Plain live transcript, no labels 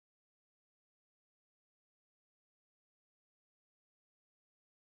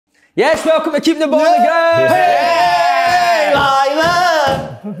Yes, welcome to Keep the Ball on the Ground. Hey,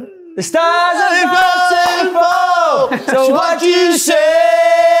 Lila. The stars are about to fall. So what you say,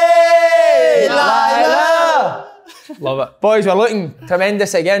 Lila? Love it. Boys, we're looking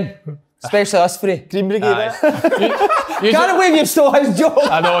tremendous again. Especially us three. Green Brigade. Can't believe you've stole his joke.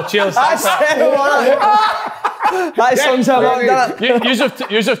 I know, cheers. That's that sums up what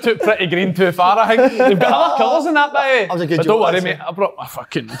You have took Pretty Green too far, I think. They've got other colours in that, by the way. That was a good but joke, don't worry, that's mate. I brought my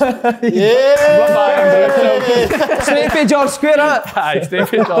fucking... Straight for George Square, innit? Aye, straight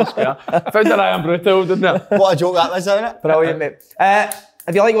for George Square. Found that I am brutal, didn't it? What a joke that was, isn't it? Brilliant, mate.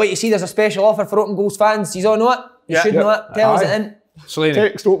 If you like what you see, there's a special offer for Open Goals fans. You all know it? You should know it. Tell us it in. Slaney.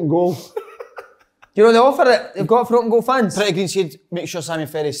 Text Open Goal. Do you know the offer that they've got for Open Goal fans? Pretty Green said, make sure Sammy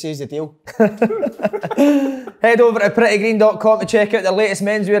Ferry says the deal. Head over to prettygreen.com to check out the latest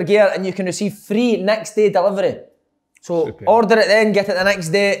menswear gear and you can receive free next day delivery. So order it then, get it the next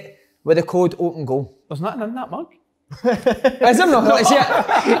day with the code Open Goal. There's nothing in that mug. Is there not? Let me see it.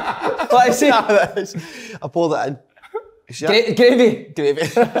 Let me see it. I poured it in. Gravy.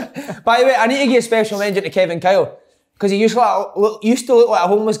 Gravy. By the way, I need to give a special mention to Kevin Kyle. Because he used to look like a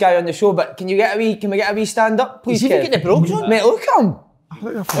homeless guy on the show, but can we get a wee stand up, please? Is he even getting the brogues on? Mate, look at him.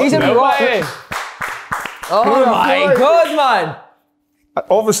 He's in the rock. Oh my God, man.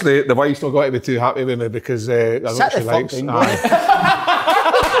 Obviously, the wife's not got to be too happy with me because I know what she likes. I'm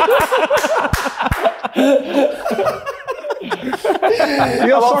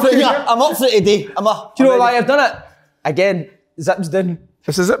up for it today. Do you know why I've done it? Again, zips down.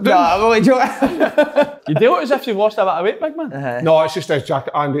 This is it. No, I'm only joking. You do it as if you've lost a bit of weight, big man. No, it's just this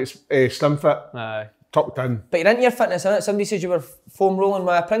jacket and it's slim fit, Aye. tucked in. But you're into your fitness, innit? Somebody said you were foam rolling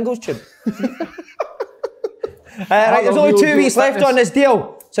with a Pringles tube. Right, there's only 2 weeks left on this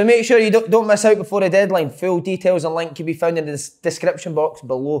deal, so make sure you don't miss out before the deadline. Full details and link can be found in the description box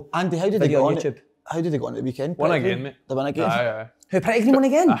below. Andy, how did they go on YouTube? How did they go on at the weekend? Won again, mate. They won again? Aye. Who, Pretty Green won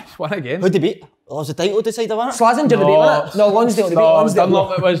again? Won again. Who'd they beat? Oh, was the title decider, wasn't it? Slazenger did they beat, wasn't it? No, Lonsdale they beat Lonsdale.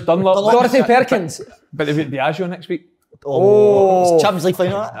 Dunlop it was, Dunlop. Dorothy Perkins. But they beat Diageo next week. Oh. It's Champions League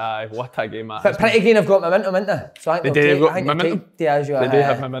final, isn't it? Aye, what a game that But is. Pretty Green have got momentum, haven't they? So I think They do they'll have take, got momentum. Diageo. They do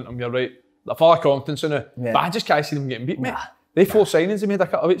have momentum, you're right. They're full of confidence in it. Yeah. But I just can't see them getting beat, mate. They 4 signings they made a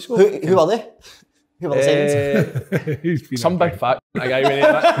couple of weeks ago. Who are they? Who were the signings? Some big fat. A guy with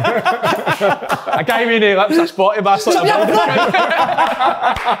no lips. A guy with no lips, a spotty bastard.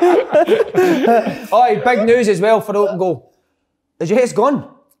 Oi, big news as well for Open Goal. Did you hear it's gone?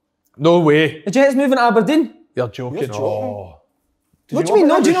 No way. Did you hear it's moving to Aberdeen? You're joking. Oh. What do you mean?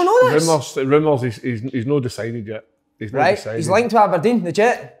 No, do you not know this? Rumours, he's not decided yet. He's not decided. He's linked to Aberdeen,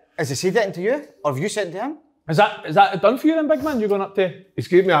 legit. Has he said that to you? Or have you said it to him? Is that done for you then, big man? You're going up to... He's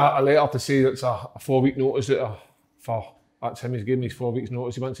given me a letter to say it's a 4-week notice that's him. He's given me his 4 weeks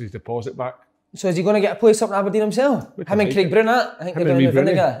notice. He wants his deposit back. So is he going to get a place up in Aberdeen himself? Him and Craig Brunette? I think they're going to move in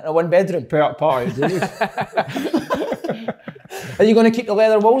together in a 1-bedroom. Party. Are you going to keep the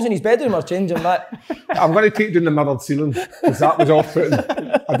leather walls in his bedroom or change them back? I'm going to keep doing the mirrored ceiling because that was off-putting.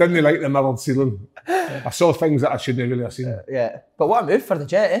 I didn't like the mirrored ceiling. I saw things that I shouldn't really have seen. Yeah. But what a move for the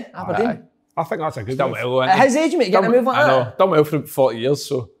Jet, eh? Aberdeen. I think that's a good Done move. well, At his age, mate, getting a move like I that. know. Done well for 40 years,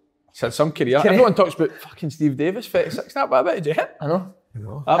 so he's had some career. Everyone talks about fucking Steve Davis, 36, that, but I bet he did. I know.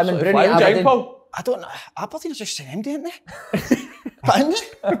 Absolutely Bruni at flying Aberdeen. Paul. I don't know. Aberdeen's just signed him, didn't they? Didn't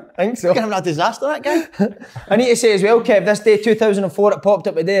they? I think so. Gonna have a disaster, that guy. I need to say as well, Kev, this day 2004, it popped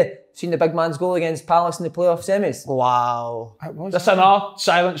up today. Seen the big man's goal against Palace in the playoff semis. Wow. That's another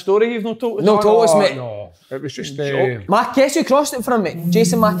silent story you've not told us. No, told us, mate. No, it was just... Guess who crossed it for him, mate?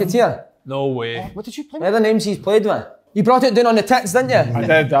 Jason McAteer. No way. What did you play The with? other names he's played with. You brought it down on the tits, didn't you? I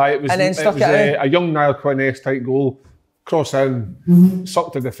did, it was, And then stuck it in. a young Niall Quinn-esque type goal. Cross in,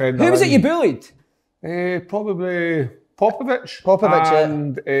 sucked the defender. Who was it you bullied? Probably Popovic. Popovic,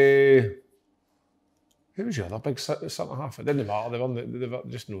 and who was your other big centre half? It didn't matter. They were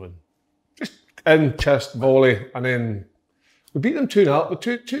just no one. Just in, chest, volley, and then we beat them 2-0.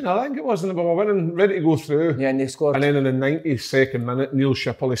 2-0, I think it was, and we were winning, ready to go through. Yeah, and they scored. And then in the 92nd minute, Neil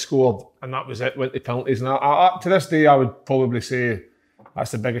Shipley scored, and that was it. Went to penalties. And to this day, I would probably say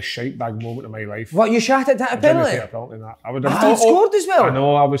that's the biggest shite bag moment of my life. What, you shot it at a penalty? I would After he'd scored as well? I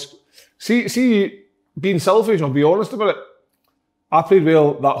know, I was... See, being selfish, I'll be honest about it. I played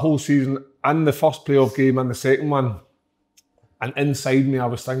well that whole season in the first playoff game and the second one. And inside me, I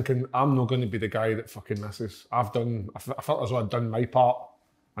was thinking, I'm not going to be the guy that fucking misses. I felt as though I'd done my part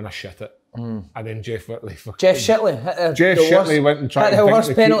and I shit it. And then Jeff Whitley fucking... Jeff Shitley. Jeff Shitley went and tried to the dink worst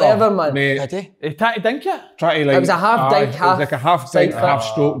the penalty keeper. ever, man. Mate, Did he? He tried to dink you? Try to, like, It was a half dink, it was like a half side dink, half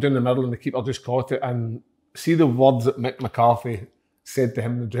stroke down the middle, and the keeper just caught it. And see the words that Mick McCarthy said to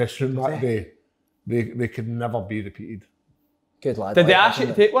him in the dressing room that day, they could never be repeated. Good lad. Did they ask you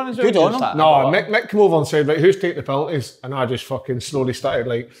to take one as well? Good on him. No, Mick came over and said, right, who's taking the penalties? And I just fucking slowly started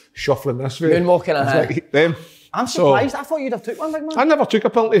like shuffling this way. Moonwalking ahead. Like, them. I'm surprised. I thought you'd have took one, big man. I never took a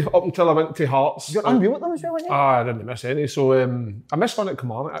penalty up until I went to Hearts. You're unreal at them as well, weren't you? I didn't miss any. So I missed one at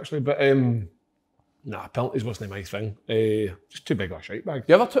Kilmarnock actually, but penalties wasn't my thing. Just too big of a shite bag.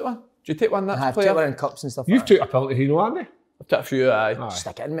 You ever took one? Did you take one that I've player? took one in cups and stuff. You've like that. took a penalty, you know, Andy? I've took a few, aye.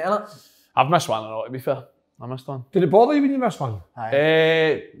 Stick it in, mate, innit? I've missed one a lot, to be fair. I missed one. Did it bother you when you missed one?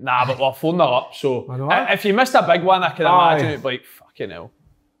 Nah, but we're 4-0 up, so I know. if you missed a big one, I can imagine it'd be like, fucking hell.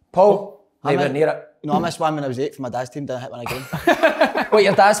 Paul, they were near it. No, I missed one when I was 8 for my dad's team, didn't hit one again. What,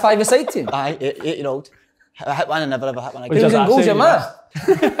 your dad's five-a-side team? Aye, 8-year-old. I hit one and never ever hit one What again. does that Goals, say, your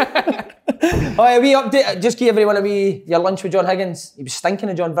man. Oh, we update. Just give everyone your lunch with John Higgins. He was stinking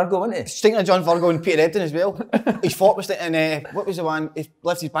of John Virgo, wasn't he? Stinking of John Virgo and Peter Ebdon as well. His fort was in, what was the one? He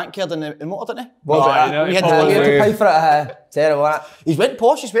left his bank card in the motor, didn't he? Was Aye, it? no, we he had probably- We had to pay for it. Terrible, that. He's went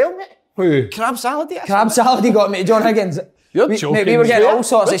posh as well, mate. Who? Crab salad, yeah. Crab salad he got me to John Higgins. You're Mate, joking. we were getting all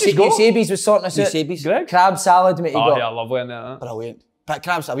sorts Where'd of you go? Eusebius was sorting us out. Eusebius. Greg? Crab salad, mate, he Oh, got. yeah, lovely in there. Brilliant. But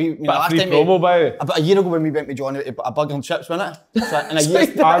crab salad, But a free promo, by the way. about a year ago when we went with John, a burger and chips, wasn't it? So in a year,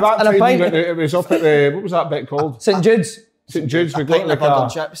 That And a time pint. we went, it was up at the, what was that bit called? St Jude's. St Jude's. We a got pint and a like burger a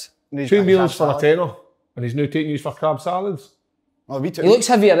and chips. And 2 a meals for crab a salad. tenner. And he's now taking you for crab salads. Oh, we took He looks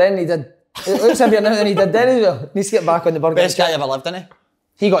heavier than he did. He looks heavier now than he did then as well. Needs to get back on the burger. best guy ever lived, didn't he?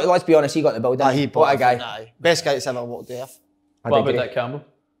 He got, let's be honest, he got the build. Aye, he What a guy. Aye. Best guy that's ever walked the earth. What agree. about Dick Campbell?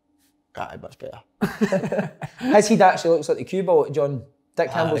 Aye, much better. His head actually looks like the cue ball at John.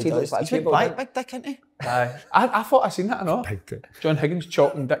 Dick Campbell's Aye, he head looks does. like a He's cue big, ball. big, big dick, isn't he? Aye. I thought I seen that or not. Big dick. John Higgins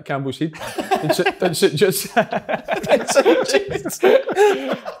chopping Dick Campbell's head. in St Jude's.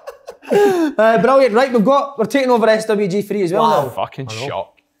 Brilliant. Right, we're taking over SWG3 as well Wow. now. Fucking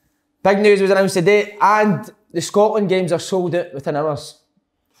shock. Big news was announced today, and the Scotland games are sold out within hours.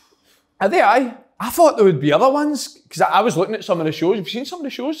 Are they? Aye. I thought there would be other ones because I was looking at some of the shows. Have you seen some of the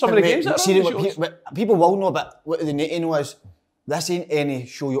shows? Some of the games that are see, on the what shows? people will know, but what they need to know is this ain't any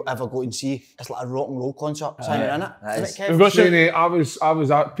show you'll ever go and see. It's like a rock and roll concert, something in it. that is. Isn't it, Kev? We've got Saying, I was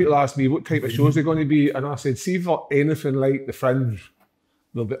at, people asked me what type of shows they're going to be, and I said, see for anything like the Fringe,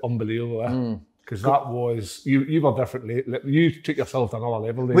 they'll be unbelievable. Because that was, you were different. You took yourself to another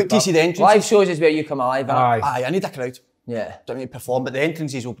level. Wait till you see the entrances. Live shows is where you come alive, innit? Aye. Aye, I need a crowd. Yeah. Don't need to perform, but the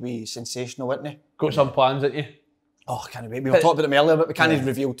entrances will be sensational, won't they? Got some plans, didn't you? Oh, I can't wait. We were talking about them earlier, but we can't even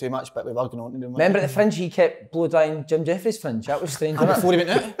reveal too much, but we were going on to them. Remember at the Fringe, he kept blow drying Jim Jeffries' Fringe. That was strange, wasn't Before it? he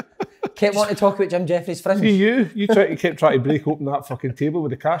went out. Kept wanting to talk about Jim Jeffries' Fringe. See you kept trying to break open that fucking table with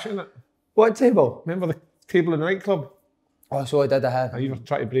the cash in it. What table? Remember the table in the nightclub? Oh, so I did, I have. You were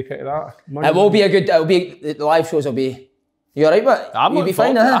trying to break out of that. It will be a good, the live shows will be, you alright, but I'm you'll be looking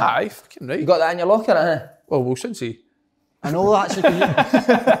fine, forward to huh? it. Aye, fucking right. You got that in your locker, huh? Well, we'll soon see. I know that's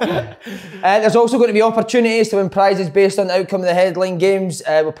There's also going to be opportunities to win prizes based on the outcome of the headline games.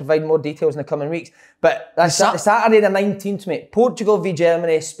 We'll provide more details in the coming weeks. But that's Saturday the 19th, mate. Portugal v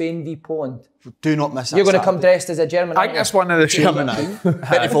Germany, Spain v Poland. Do not miss that. You're going to come dressed as a German. I think that's one of the shows. German now.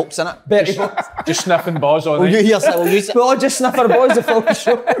 Betty Folks, innit? Betty Just sniffing balls on Will you it. hear that? Will you We'll all just sniff our boys the full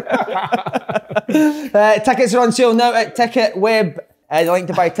show. Tickets are on sale now at Ticket Web. The link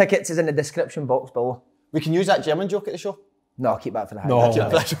to buy tickets is in the description box below. We can use that German joke at the show. No, I'll keep that for the No.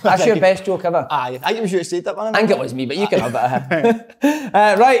 That's your best joke ever. Aye, I think it was you who said that one. I think it was me, but you can have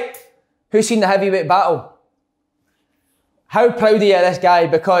it. Right, who's seen the heavyweight battle? How proud are you of this guy?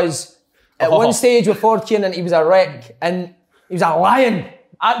 Because at one stage with Ford Kiernan, he was a wreck and he was a lion.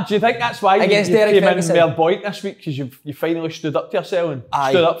 Do you think that's why Against you Derek came Ferguson. in more buoyant this week? Because you finally stood up to yourself and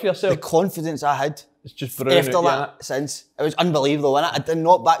Aye. stood up for yourself. The confidence I had It's just brilliant. after that since, it was unbelievable, innit? I did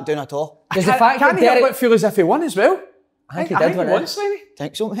not back down at all. There's the fact that Can't he help Derek... but feel as if he won as well? I think he did win won, it. Slaney.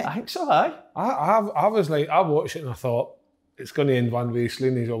 Think so, mate? I think so, aye. I was like, I watched it and I thought, it's going to end one way.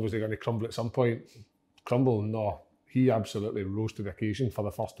 Slaney's obviously going to crumble at some point. Crumble? No. He absolutely rose to the occasion for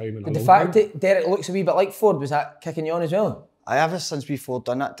the first time in a The long fact time. that Derek looks a wee bit like Ford, was that kicking you on as well? Ever since before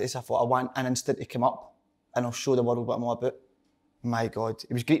done that, I thought I want an instant to come up and I'll show the world what I'm all about. My God.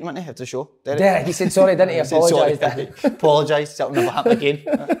 He was greeting, wasn't he, after the show? Derek, he said sorry, didn't he? He said sorry, Apologised. apologised, it'll never happen again.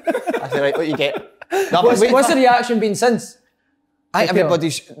 I said, right, what you get? No, What's the reaction been since? I think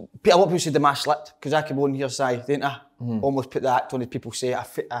everybody's, a lot of people said the mask slipped, because I came on here side, didn't I? Almost put the act on as people say a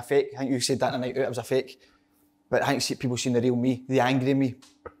fake. I think you said that in the night out, it was a fake. But I think people seen the real me, the angry me.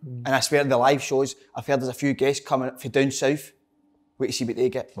 And I swear the live shows, I've heard there's a few guests coming from down south. Wait to see what they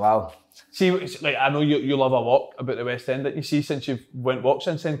get. Wow. See, it's like I know you love a walk about the West End, that you see since you've went walk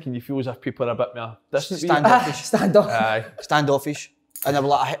since then. Can you feel as if people are a bit more distant? Standoffish. Stand up. Aye. Standoffish. And they were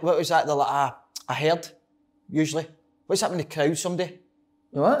like, what was that? They're like a herd, usually. What's that when they crowd somebody?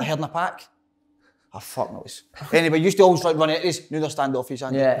 What? A herd in a pack? Oh, fuck knows. Anyway, used to always like run at this. Now they're standoffish,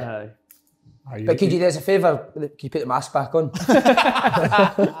 aren't Yeah. Aye, But could you do us a favour? Could you put the mask back on?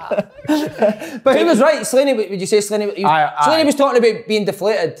 But he was right, Slaney, would you say Slaney? Slaney was talking about being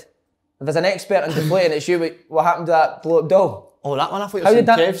deflated. If there's an expert in deflating, it's you. What happened to that blow up doll? Oh, that one, I thought you were saying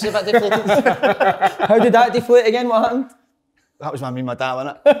Kev's a bit deflated. How did that deflate again? What happened? That was me and my dad,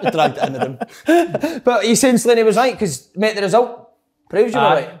 wasn't it? He dragged it in the room. But he's saying Slaney was right, because, mate, the result proves you were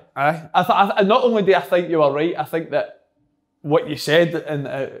right. I not only do I think you were right, I think that what you said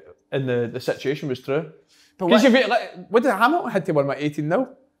in the situation was true. Because what did Hamilton had to win,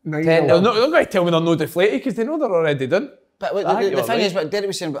 18-0? 10-0. They're not going to tell me they're no deflated because they know they're already done. But the thing is, what Derek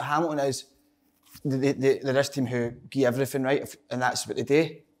was saying about Hamilton is the rest team who give everything, right? And that's what they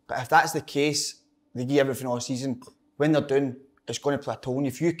do. But if that's the case, they give everything all season. When they're done, it's going to plateau. And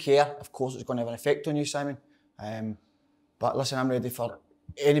if you care, of course, it's going to have an effect on you, Simon. But listen, I'm ready for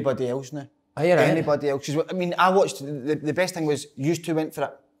anybody else now. Are you right? Anybody else. I mean, I watched, the best thing was used to went for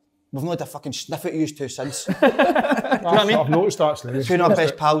it. We've not had a fucking sniff at used to since. Do you know what I mean? I've noticed that, Slaney. Two of our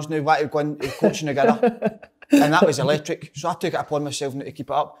best pals now, want to go in coaching together. And that was electric. So I took it upon myself now to keep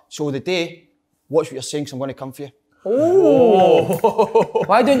it up. So the day, watch what you're saying, because I'm going to come for you. Oh!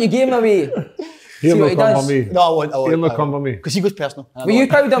 Why don't you give him away? He'll not come for me. No, I won't. He'll not come for me. Because he goes personal. Were you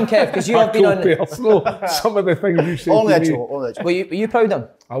proud of him, Kev? Because you have been on... personal. Some of the things you say Only to a me. joke, only a joke. Were you proud of him?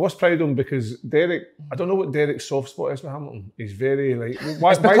 I was proud of him because Derek, I don't know what Derek's soft spot is with Hamilton. He's very like...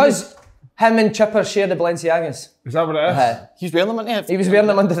 It's because him and Chipper share the Balenciagas. Is that what it is? He's wearing them, isn't he? He was wearing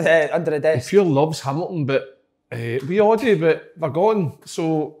them under the desk. Pure loves Hamilton, but we Audie, but they're gone.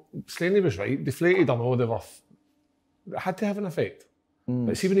 So Slaney was right. Deflated, I know they were... It had to have an effect.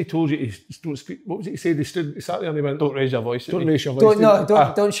 But see when he told you don't speak, what was it he said? He sat there and he went, Don't raise your voice. don't raise your voice.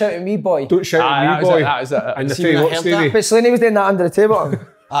 Don't shout at me, boy. Don't shout at me, boy. That is it. And the See, thing, when I what, heard Slaney? But Slaney was doing that under the table.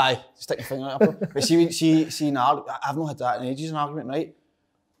 Aye, stick your finger up. But see, in I've not had that in ages, an argument, right?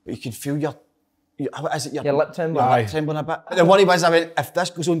 But you can feel your lip trembling. Your lip trembling a bit. The worry was, I went, if this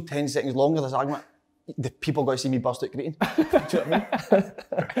goes on 10 seconds longer, this argument, the people got to see me burst out greeting. Do you know what I mean?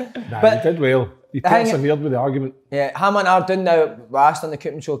 Nah, But he did well. He persevered with the argument. Yeah, Hamilton are done now. We asked on the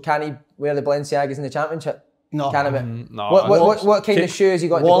Coopman show, can he wear the Balenciagas in the championship? No. Can he? No. What kind of shoes he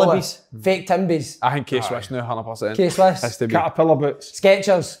got Wallabies. to go with? Fake Timbies. I think K-Swiss now, 100%. K-Swiss. Has to be. Caterpillar boots.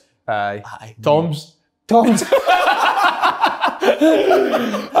 Skechers. Aye. Tom's. Toms.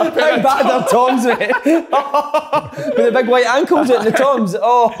 How bad are Toms, mate? With the big white ankles at the Toms.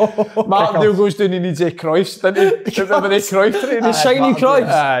 Oh. Martindale goes down and needs a Cruyff, didn't he? Remember the Cruyff training? The shiny Cruyffs.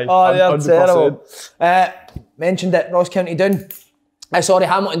 Aye. Oh, they're 100%. terrible. Mentioned it, Ross County Down. Sorry,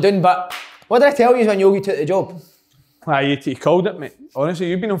 Hamilton Down, but what did I tell you when Yogi took the job? Aye, he called it, mate. Honestly,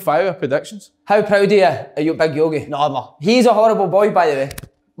 you've been on fire with predictions. How proud are you, big Yogi? No. He's a horrible boy, by the way.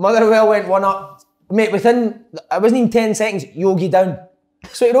 Motherwell went 1-up. Mate, within, it wasn't even 10 seconds, Yogi down.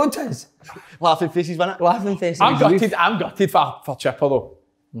 So he wrote to us. Laughing faces, wasn't it? Laughing faces. I'm gutted for Chipper though.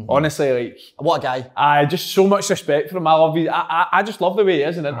 Honestly, like... What a guy. I just so much respect for him. I love I just love the way he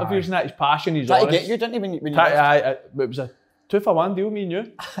is in interviews and that, his passion, his Tried honest. to get you, didn't he, when you left? It was a 2-for-1 deal, me and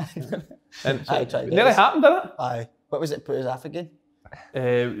you. And Aye, tried to it get nearly us. happened, didn't it? Aye. What was it, put his off again?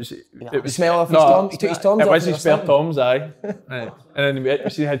 It was Smell off his Toms. He took his Toms It off. was his spare Toms, aye. And then we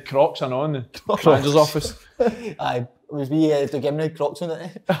see he had Crocs on in the manager's office. Aye. It was me to give him the Crocs on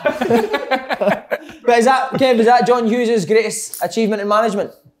it. But is that John Hughes' greatest achievement in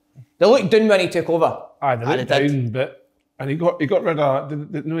management? They looked down when he took over. Aye, they went down, but... And he got rid of...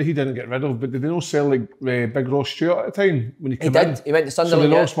 No, he didn't get rid of, but did they not sell like Big Ross Stewart at the time when he came in? He went to So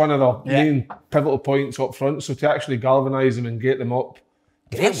Sunderland. they lost one of their main pivotal points up front, so to actually galvanise them and get them up.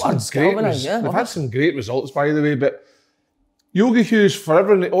 Great words, galvanise, yeah. They've had some great results, by the way, but Yogi Hughes, for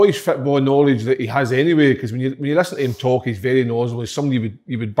everything, all his football knowledge that he has anyway, because when you listen to him talk, he's very knowledgeable. He's somebody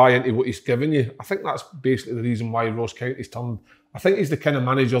you would buy into what he's giving you. I think that's basically the reason why Ross County's turned. I think he's the kind of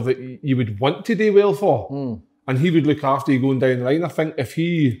manager that you would want to do well for. And he would look after you going down the line. I think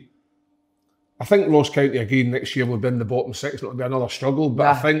Ross County again next year will be in the bottom six and it'll be another struggle. But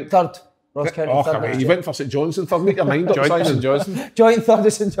I think third. Ross County third. You went for St Johnstone third. Make your mind up, Simon. Joint third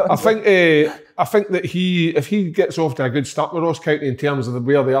of St Johnstone. I think that if he gets off to a good start with Ross County in terms of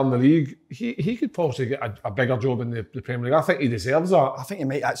where they are in the league, he could possibly get a bigger job in the Premier League. I think he deserves that. I think he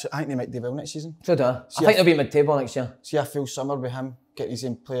might actually. I think they might do well next season. So do I. I think they'll be mid-table next year. See a full summer with him, getting his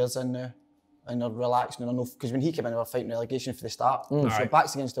own players in now, and they're relaxing. And I know because when he came in, they were fighting relegation for the start. So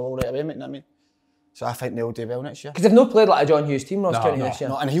backs against the wall right away, mate. You know what I mean? So I think they'll do well next year. Because they've not played like a John Hughes team, Ross County this year.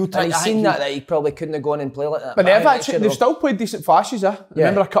 No, and he's seen that he probably couldn't have gone and played like that. But they've still played decent flashes, eh? Yeah.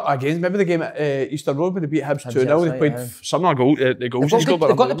 Remember a couple of games, remember the game at Easter Road when they beat Hibs 2-0, they played similar goals. The goals they've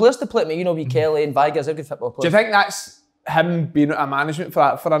got the players to play, you know, Kelly and Vigors, they're good football players. Do you think that's him being out of management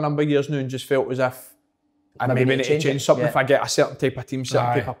for a number of years now and just felt as if I maybe need to change something if I get a certain type of team,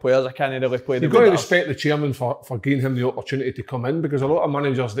 certain type of players, I can't really play them. You've got to respect the chairman for giving him the opportunity to come in, because a lot of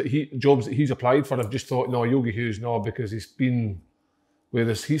managers jobs that he's applied for have just thought, no, Yogi Hughes, no, because he's been with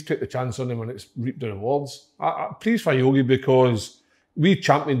us, he's took the chance on him and it's reaped the rewards. Please for Yogi, because we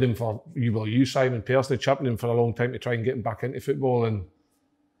championed him for, you Simon, personally championed him for a long time to try and get him back into football, and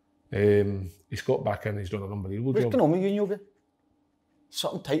he's got back in, he's done an unbelievable job. What's going on with you and Yogi?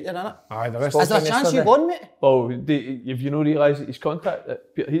 Something tight there, innit? Aye, there is. Is there a chance you've won, mate? Well, have you not realised that his contract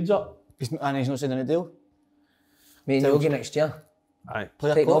at Peter Heed's up? And he's not signing a deal? Me and Yogi next year. Aye.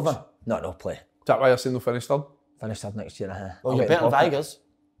 Player Take coach? over. No play. Is that why you're saying they'll finish third? Finish third next year, Well, you're better than Vigors.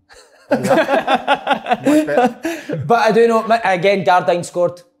 Much better. But I do know, again, Gardine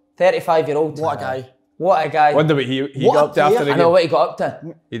scored. 35-year-old. What a guy. What a guy. Wonder what he got up to after the game. I know what he got up to.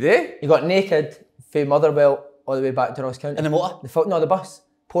 He did? He got naked from Motherwell all the way back to Ross County. In the motor? The bus.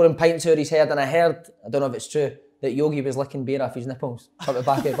 Pouring pints out his head, and I heard, I don't know if it's true, that Yogi was licking beer off his nipples up the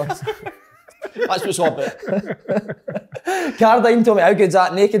back of the bus. That's what's up it. Cardine told me, how good's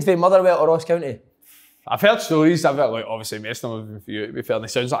that? Naked from Motherwell or Ross County? I've heard stories of it, like obviously messing with you, to be fair, and he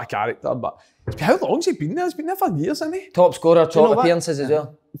sounds like a character, but how long's he been there? He's been there for years, hasn't he? Top scorer, top appearances as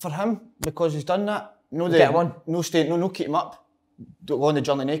well. For him, because he's done that, no keep him up, don't go on the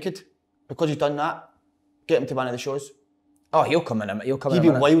journey naked. Because he's done that, get him to one of the shows. Oh, he'll come in. He'll be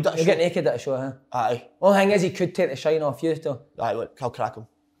wild at a show. He'll get naked at a show, huh? Aye. Only thing is, he could take the shine off you, though. Aye, look, I'll crack him.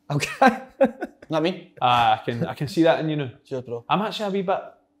 Okay. You know what I mean? I can see that in you now. Cheers, bro. I'm actually a wee bit...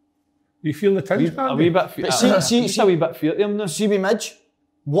 You feel the tension? A wee bit... See, a wee bit fear to him now. See with Midge,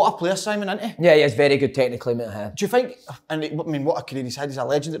 what a player Simon, isn't he? Yeah, he's very good technically, mate. Do you think, and I mean, what a career he's had, he's a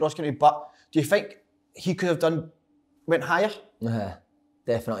legend at Ross County, but do you think he could have went higher?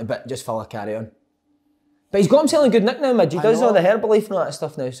 Definitely, but just follow carry on. But he's got himself a good nick now, Midge. He does all the Herbalife and all that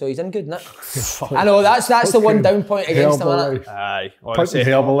stuff now, so he's in good nick. I know, that's the one down point against him, isn't it? Aye. Honestly,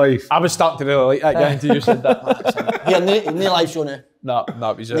 Herbalife. I was starting to really like that guy until you said that. Yeah, no live show now.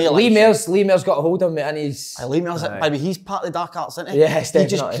 No, he's Lee Mayor's got a hold of him, and he's... Lee Mayor's, maybe he's part of the dark arts, isn't he? Yes, he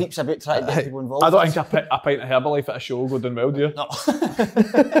just creeps about trying to get people involved. I don't think a pint of Herbalife at a show will go down well, do you? No.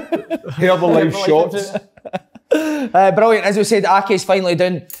 Herbalife shots. Brilliant. As we said, Ake's finally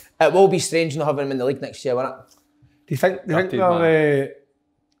done. It will be strange not having him in the league next year, won't it? Do you think I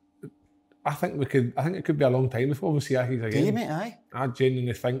think it could be a long time before we see Ake's again. Do you, mate? Aye. I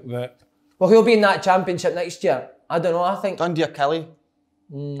genuinely think that. Well, he'll be in that championship next year. I don't know, I think... Dundee or Kelly.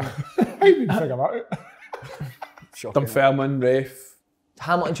 I didn't figure that out. Dunfermline, Rafe.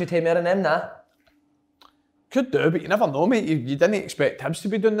 Hamilton should take more than them, nah? Could do, but you never know, mate. You didn't expect Hibs to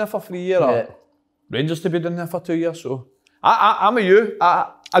be doing there for 3 years or Rangers to be doing there for 2 years, so... I'm with you.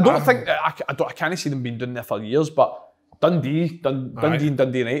 I don't think... I can't see them being doing there for years, but Dundee and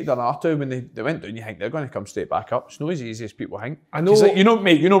Dundee United are two. When they went down, you think they're going to come straight back up. It's not as easy as people think. I know... Like, you know,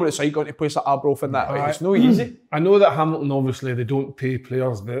 mate, you know what it's like going to place like Arbroath and that. It's not easy. I know that Hamilton, obviously, they don't pay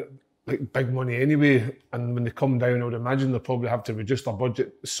players that like big money anyway, and when they come down, I would imagine they'll probably have to reduce their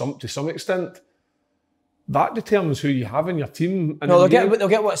budget to some extent. That determines who you have in your team. And no, they'll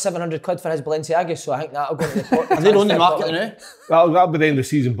get what, 700 quid for his Balenciagas, so I think that'll go to the port. Are they on the market now? That'll be the end of the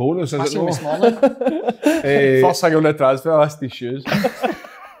season bonus, is it not? First thing on the transfer list, these shoes.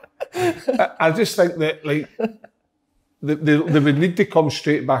 I just think that like they would need to come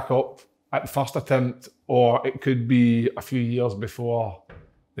straight back up at the first attempt, or it could be a few years before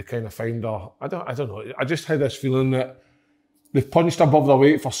they kind of find I don't know. I just had this feeling that they've punched above their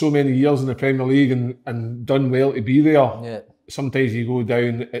weight for so many years in the Premier League and done well to be there. Yeah. Sometimes you go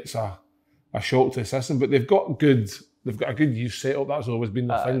down, it's a shock to the system, but they've got a good youth setup. That's always been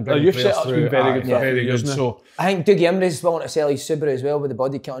the thing. Their youth setup's been very good. Very good. So I think Dougie Imrie's willing to sell his Subaru as well with the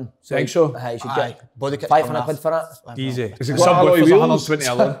body kit on. So think so? He should get body kit 500 quid for that. Easy. Has it got alloy wheels? 120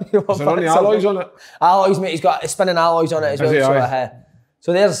 alone. Is there any alloys on it? Alloys, mate. He's got spinning alloys on it as well.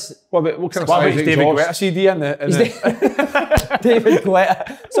 So there's... What kind of size is David Guetta CD in the... David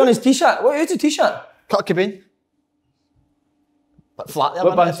Guetta. It's on his t-shirt. Who's the t-shirt? Kurt Cobain. But flat there,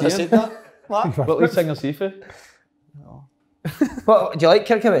 what man. band's I said that. What lead singer Sifu? No. What, do you like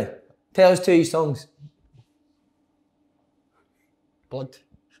Kurt Cobain? Tell us 2 of his songs. Blood.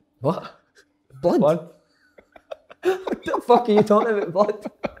 What? Blood? What the fuck are you talking about, blood?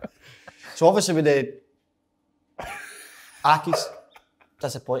 So obviously with the Aki's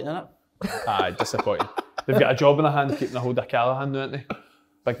disappointing, innit? Aye, disappointing. They've got a job in their hand, keeping a hold of Callahan, don't they?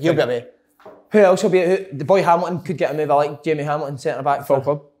 He'll be away. Who else will be? The boy Hamilton could get a move. I like Jamie Hamilton, centre back. Full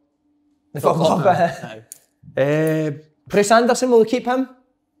club. The full club. Bruce Anderson, will we keep him?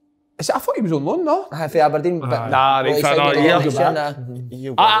 I thought he was on loan, no? For Aberdeen. But Nah, right, for another year.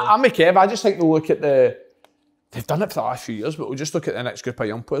 I'm a Kev, I just think we'll look at they've done it for the last few years, but we'll just look at the next group of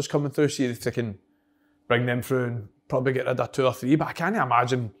young players coming through, see if they can bring them through and probably get rid of 2 or 3, but I can't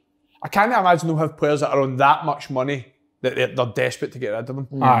imagine they'll have players that are on that much money that they're desperate to get rid of them.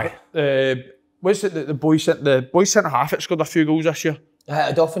 Aye. What's it, the boy centre half that scored a few goals this year?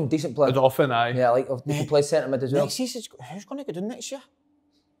 A Dolphin, decent player. A Dolphin, aye. Yeah, like he can play centre mid as well. Next season, who's going to get done next year?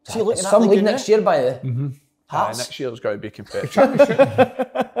 Is he looking at Some league next year, by the way. Aye, next year's got to be competitive.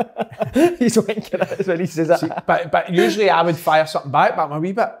 He's winking at us when he says that. But usually I would fire something back, but I'm a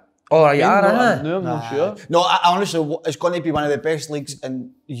wee bit. Oh, yeah, No, I'm not sure. No, I honestly, it's going to be one of the best leagues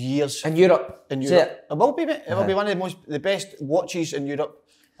in years. In Europe. In Europe. It will be, mate. It will be one of the best watches in Europe.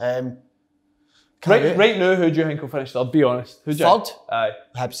 Right now, who do you think will finish third? Be honest. Who do you think? Third? Aye.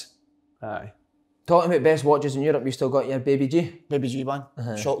 Hibs. Aye. Talking about best watches in Europe, you still got your Baby G. Baby G man.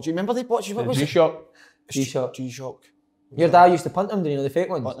 Shock. Do you remember the watches? What was it? G-Shock. G-Shock. G-Shock. Your dad used to punt them, didn't you know, the fake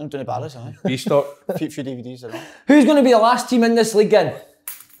ones? I'm doing a Barras, aye. B-Stock. Few DVDs and all. Who's going to be the last team in this league then?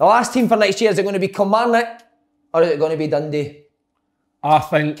 The last team for next year, is it going to be Kilmarnock or is it going to be Dundee? I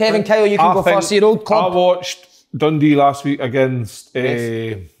think... Kevin Kyle, you can go first, your old club. I watched Dundee last week against...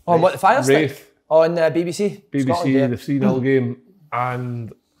 what, the Fire Stick? Wraith. On BBC? BBC, Scotland, yeah. the 3-0 game,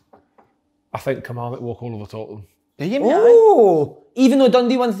 and I think Kilmarnock walk all over Tottenham. Do you, Oh! Even though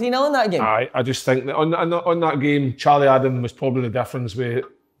Dundee won 3-0 in that game? I just think that on that game, Charlie Adam was probably the difference with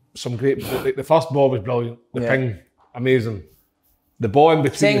some great... Like the first ball was brilliant. The ping, amazing. The ball in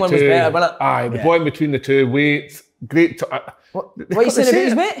between Second the one two... was better, wasn't it? Aye, the ball in between the two, weight, great... What are you saying about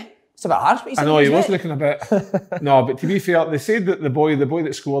his weight? It's a bit harsh, but he's I know, he was looking a bit... No, but to be fair, they said that the boy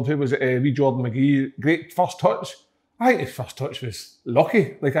that scored, who was it, wee Jordan McGee, great first touch. I think his first touch was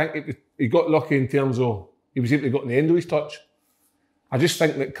lucky. Like, I think he got lucky in terms of he was able to get in the end of his touch. I just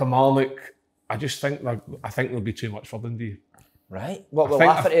think that Kilmarnock, I think there'll be too much for Dundee. Right. What, we'll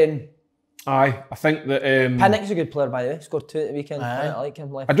laugh at in... Aye, I think that... Pinnock's a good player, by the way. Scored 2 at the weekend. I like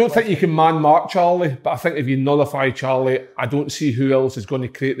him. I don't think you can man-mark Charlie, but I think if you nullify Charlie, I don't see who else is going to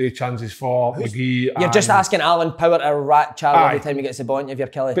create the chances for McGee. You're just asking Alan Power to rat Charlie every time he gets the ball if you're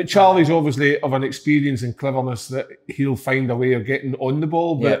Kelly. But Charlie's obviously of an experience and cleverness that he'll find a way of getting on the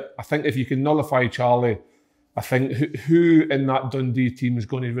ball. But I think if you can nullify Charlie, I think who in that Dundee team is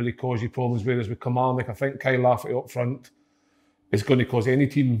going to really cause you problems. Whereas with Kilmarnock, I think Kyle Lafferty up front is going to cause any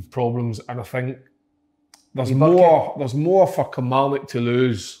team problems, and I think there's more for Kilmarnock to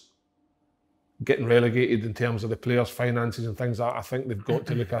lose getting relegated in terms of the players' finances and things like that. I think they've got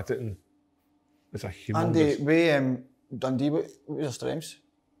to look at it, and it's a humongous... Andy, with Dundee, what was your strengths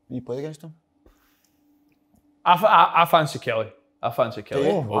when you played against them? I fancy Kelly. I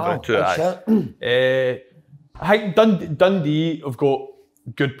think Dundee have got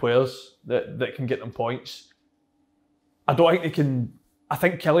good players that can get them points. I don't think they can... I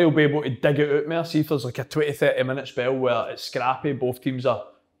think Kelly will be able to dig it out more, see if there's like a 20-30 minute spell where it's scrappy, both teams are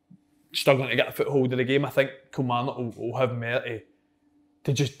struggling to get a foothold of the game. I think Kilmarnock will have more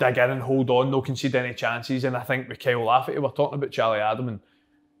to just dig in and hold on, no concede any chances. And I think with Kyle Lafferty, we're talking about Charlie Adam, and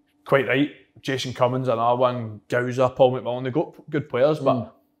quite right, Jason Cummins, another one, Gowser, Paul McMillan, they've got good players,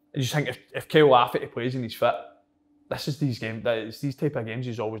 but I just think if Kyle Lafferty plays and he's fit, these type of games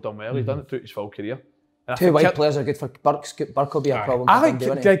he's always done well. He's done it throughout his full career. And 2 white players are good for Burke will be a problem. I think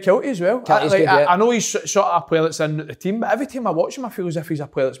Kilty as well. I know he's sort of a player that's in the team, but every time I watch him, I feel as if he's a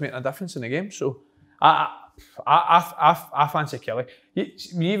player that's making a difference in the game. So I fancy Kelly. You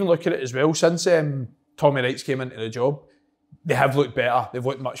even look at it as well, since Tommy Wright's came into the job, they have looked better. They've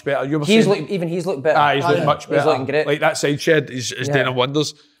looked much better. He's looked better. He's looked much better. He's looking great. Like that side shed is doing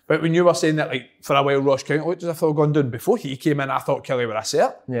wonders. But when you were saying that, like, for a while Ross County looked as if they were going down, before he came in, I thought Kelly were a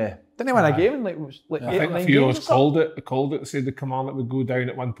set. Yeah. Didn't he win a game in like I think a few of us called it, said the Kilmarnock would go down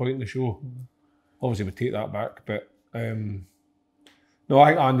at one point in the show. Obviously we take that back, but no, I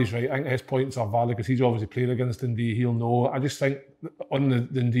think Andy's right. I think his points are valid because he's obviously played against Dundee, he'll know. I just think on the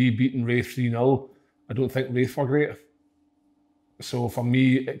Dundee beating Wraith 3-0, I don't think Wraith were great. So for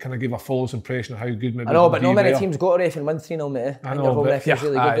me, it kind of gave a false impression of how good maybe. I know, but not many teams go to Wraith and win 3-0, mate. I know, but referee's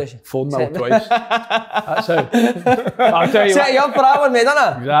really good. 4-0 twice. That's how. I'll tell you. Set you up for that one, mate, don't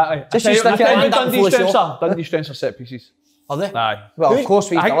I? Exactly. Just you stick it in. Dundee strengths are set pieces. Are they? Aye. Well, of course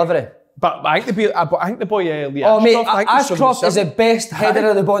we deliver it. But I think the boy Lee Oh mate, Ashcroft, Ashcroft is the best header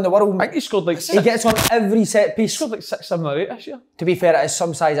of the ball in the world. I think he scored like He gets on every set piece. He scored like 6, 7 or 8 this year. To be fair, it is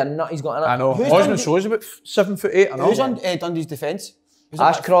some size of nut he's got in it. I know. Who's Osman So's about 7'8". I know. Who's on Dundee's defence?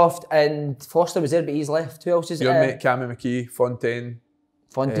 Ashcroft and Foster was there, but he's left. Who else is Your there? mate Cammy McKee, Fontaine.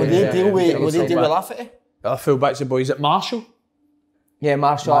 Would they deal with Lafferty? The other fullbacks, the boys at Marshall. Yeah,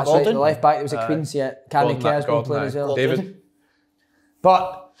 Marshall. That's right. Gordon? The left back that was at Queen's. Yeah, Cammy Gordon, Kerr's been Gordon, playing as well. David.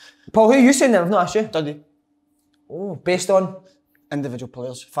 But Paul, who are you saying then? I've not asked you. Dundee. Oh, based on Individual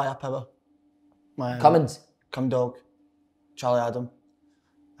players. Firepower. Cummins, Cumdog. Charlie Adam.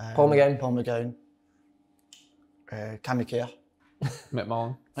 Paul McGowan. Paul McGowan. Cammy Kerr.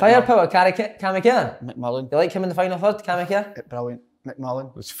 McMullen. Firepower, Cammy Kerr. McMullen. You like him in the final third, Cammy Kerr? Brilliant.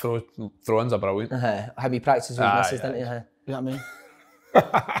 McMullen. His throw-ins are brilliant. How he practices with misses, didn't he? You know what I mean?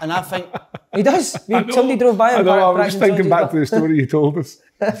 And I think He does. Somebody drove by him. I was just thinking back to the story you told us.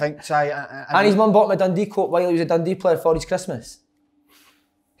 I think and his mum bought him a Dundee coat while he was a Dundee player for his Christmas.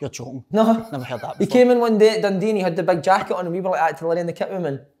 You're joking. No. Never heard that before. He came in one day at Dundee and he had the big jacket on and we were like that to Lily in the kit room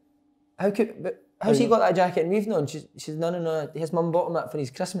and how's he got that jacket and we've known? She said, no, his mum bought him that for his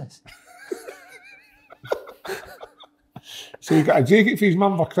Christmas. So he got a jacket for his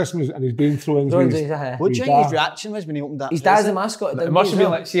mum for Christmas and he's doing throw-ins. What do you think his reaction was when he opened that? His dad's the mascot at Dundee. It must have as been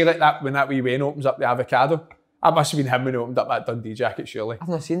well. like, see, like that when that wee Wayne opens up the avocado. That must have been him when he opened up that Dundee jacket, surely. I've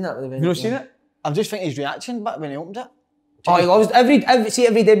not seen that with the You not seen it? I'm just thinking his reaction back when he opened it. Oh, he loves every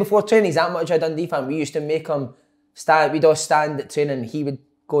day before training. He's that much a Dundee fan. We used to make him stand. We'd all stand at training. And he would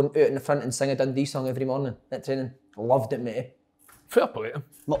go out in the front and sing a Dundee song every morning at training. Loved it, mate. Fair play to him.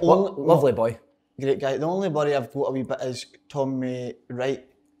 Lovely boy. Great guy. The only worry I've got a wee bit is Tommy Wright.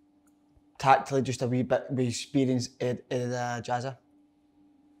 Tactically, just a wee bit with experience in Jazza.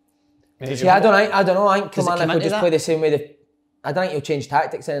 See, I don't know. I think Does it come Kilmarnock will into just that? play the same way. I don't think he'll change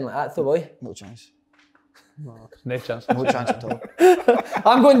tactics or anything like that, though, boy. No chance. No chance. No chance at all.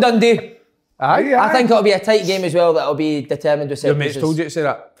 I'm going Dundee. Aye. I think it'll be a tight game as well. That'll be determined with set Your mates pieces. told you to say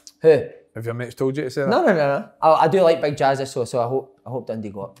that? Who? Have your mates told you to say that? No. I do like big Jazza, so I hope Dundee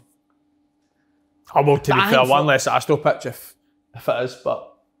go up. I will, to be I fair, think one less Astro pitch if it is, but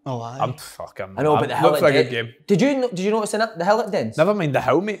Oh, aye. I'm fucking. I know, but the hill look for a at good game. Did you notice the hill at Dens? Never mind the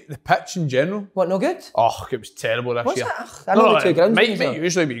hill, mate. The pitch in general. What, no good? Oh, it was terrible this What's year. that? Ugh, I know the two grounds. Might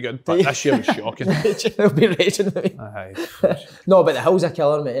usually be good, but this year was shocking. They'll be raging at me. Aye. No, but the hill's a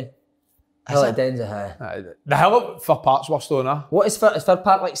killer, mate. Hill it? at Dens, aye. Aye. The hill for parts worse though, nah. What is for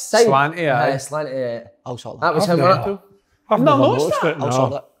part like side? Slanty, aye. Slanty, yeah. I'll sort That that. was him, wasn't it? I've No, never noticed noticed that. it. I'll No.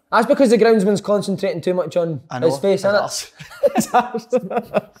 sort that. That's because the groundsman's concentrating too much on I know. his face, isn't That's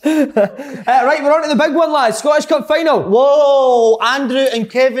it? Right, we're on to the big one, lads. Scottish Cup final. Whoa! Andrew and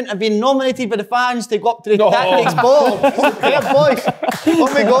Kevin have been nominated by the fans to go up to the tactics ball. Here, boys.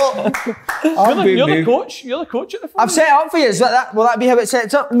 What we got? You're the coach. You're the coach at the front. I've set it up for you. Is that will that be how it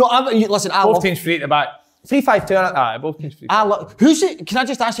sets up? No, listen. I Both love. teams free at the back. 3-5-2, innit? Aye, both teams free. Who's it? Can I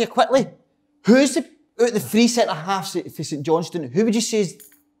just ask you quickly? Who's the out of the three centre halves for St Johnstone? Who would you say is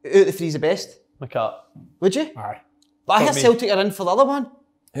out of the three is the best? McCart. Would you? Aye. But I hear Not me. Celtic are in for the other one.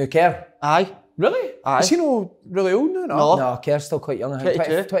 Who care? Aye. Really? Aye. Is he no really old now? No. No, Kerr's still quite young. I think.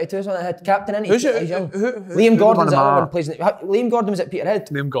 22. 22 is what I had. Captain, isn't he? Who's it? He's young. Who- Liam who Gordon's won at him? one plays. Liam Gordon was at Peterhead.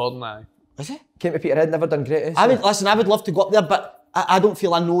 Liam Gordon, aye. Is it? Came to Peterhead, never done great. I would love to go up there, but I don't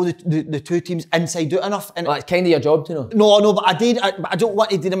feel I know the two teams inside out enough. And Well, it's kind of your job to know. no, but I don't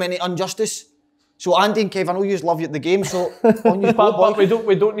want to do them any injustice. So Andy and Kev, I know you love the game, so on you go, But boy.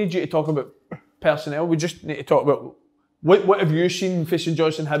 we don't need you to talk about personnel. We just need to talk about what have you seen for St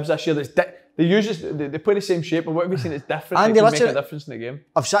Johnstone Hibs this year? They play the same shape, but what have you seen that's different? Andy, that can listen- make a difference in the game.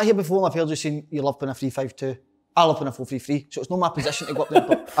 I've sat here before and I've heard you saying you love playing a 3-5-2. I love playing a 4-3-3, so it's not my position to go up there,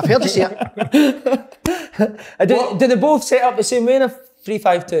 but I've heard you say it. Do they both set up the same way in a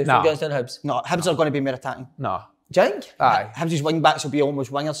 3-5-2? Nah. St Johnstone Hibs. No, Hibs are going to be more attacking. No. Do you think? Aye. Hibs' wing backs will be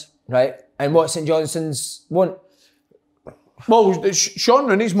almost wingers. Right. And what St Johnston's won't? Well, Sean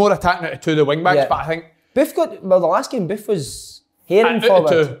Rooney's more attacking out of two of the wing backs, Yeah. but I think Biff the last game, Biff was hearing out of forward.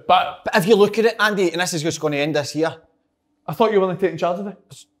 two. But But if you look at it, Andy, and this is just going to end this year, I thought you were only taking charge of it.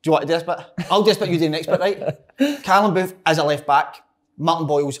 do you want to do this bit? I'll do this bit, you do the next bit, right? Callum Booth is a left back, Martin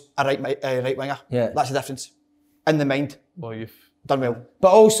Boyle's a right winger. Yeah. That's the difference. In the mind, Well, you've done well.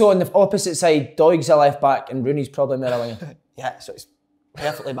 But also on the opposite side, Doig's a left back and Rooney's probably more a winger. Yeah, so it's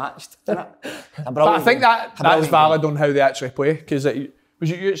perfectly matched, isn't it? But I think that's valid on how they actually play, because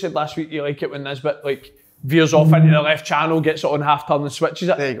was it you that said last week you like it when Nisbet like veers off into the left channel, gets it on half turn and switches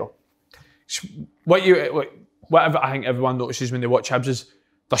it. There you go. What I think everyone notices when they watch Hibs is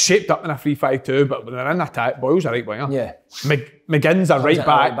they're shaped up in a 3-5-2, but when they're in attack, Boyle's a right winger. Yeah. McGinn's a right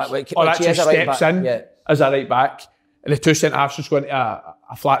back, or actually steps in as a right back. And the two centre-halves just going to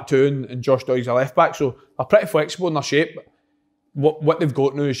a flat 2 and Josh Doyle's a left back. So they're pretty flexible in their shape. What they've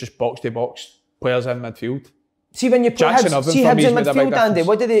got now is just box-to-box players in midfield. See, when you play Hibs in midfield, Andy,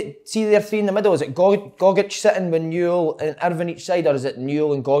 what do they see their three in the middle? Is it Gogic sitting with Newell and Irvine each side, or is it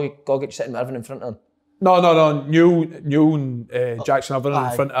Newell and Gogic sitting with Irvine in front of them? No. Newell and Jackson Irvine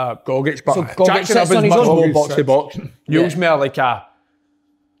in front of Gogic, but so Jackson Irvine's much more box-to-box. Newell's more like a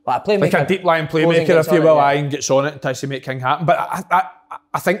deep line playmaker, if you will, and gets on it and tries to make things happen. But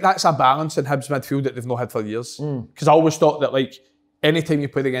I think that's a balance in Hibs midfield that they've not had for years. Because I always thought that, like, anytime you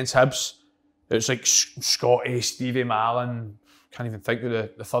played against Hibs, it's like Scotty, Stevie Malin, can't even think who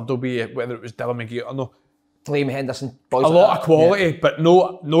the third will be, whether it was Dylan McGee or no. Liam Henderson. A lot of quality, but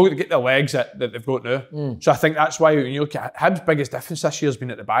no to get the legs that they've got now. So I think that's why, when you look at Hibs' biggest difference this year has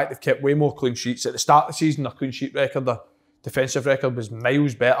been at the back. They've kept way more clean sheets. At the start of the season, their clean sheet record, their defensive record was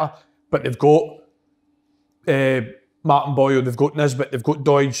miles better. But they've got Martin Boyle, they've got Nisbet, they've got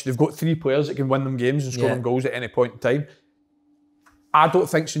Dodge, they've got 3 players that can win them games and score them goals at any point in time. I don't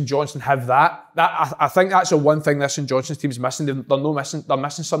think St Johnstone have that. I think that's the one thing this St Johnstone's team's missing. They're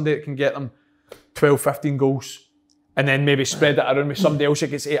missing somebody that can get them 12, 15 goals and then maybe spread it around with somebody else that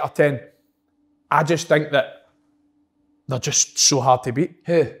gets 8 or 10. I just think that they're just so hard to beat.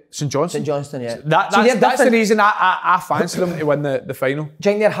 Who? St Johnstone. St Johnstone, yeah. That's the reason I fancy them to win the final. Do you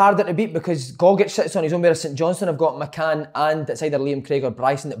think they're harder to beat because Gogic sits on his own, whereas St Johnstone have got McCann and it's either Liam Craig or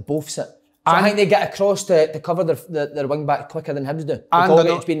Bryson that both sit? So I think they get across to cover their wing back quicker than Hibs do.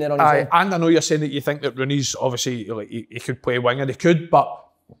 Gogic's been there on his own. And I know you're saying that you think that Rooney's obviously, like, he could play winger, he could, but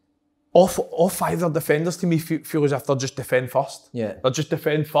all 5 of their defenders to me feel as if they're just defend first. Yeah. They're just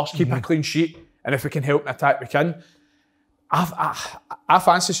defend first, keep a clean sheet, and if we can help in attack, we can. I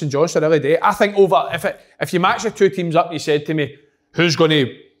fancy St Johnstone every day. I think if you match the two teams up and you said to me, who's going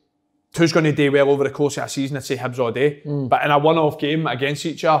to do well over the course of a season, I'd say Hibs all day. But in a one-off game against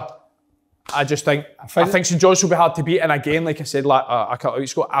each other, I think St Johnstone will be hard to beat. And again, like I said a couple of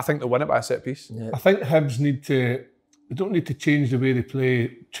weeks ago, I think they'll win it by a set piece. Yeah. I think Hibs they don't need to change the way they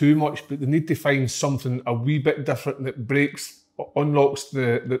play too much, but they need to find something a wee bit different that unlocks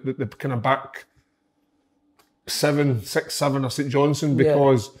the kind of back 6-7 of St Johnstone,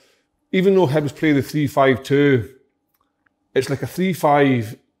 because even though Hibs play the 3-5-2, it's like a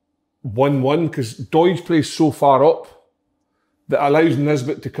 3-5-1-1 because Doidge plays so far up that allows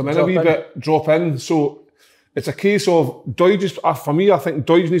Nisbet to come in a wee bit, drop in. So it's a case of Doidge, for me, I think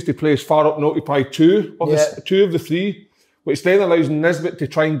Doidge needs to play as far up and occupy 2 of the 3, which then allows Nisbet to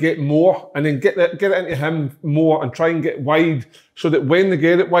try and get more and then get it into him more and try and get wide, so that when they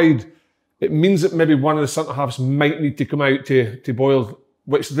get it wide, it means that maybe one of the centre-halves might need to come out to Boyle,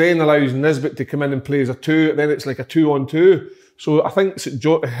 which then allows Nisbet to come in and play as a 2. Then it's like a 2-on-2. So I think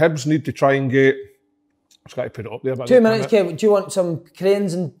Hibs need to try and get... I've got to put it up there. 2 minutes, Kev. Do you want some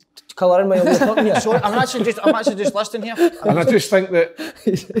cranes and colouring while you're talking here? Sorry, I'm actually just listening here. And I just think that...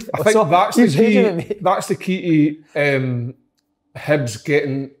 that's the key to Hibs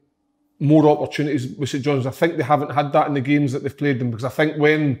getting more opportunities with St Johnstone. I think they haven't had that in the games that they've played them, because I think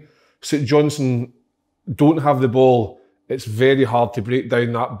when St Johnstone don't have the ball, it's very hard to break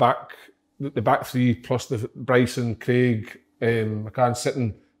down that the back 3 plus the Bryson, Craig, McCann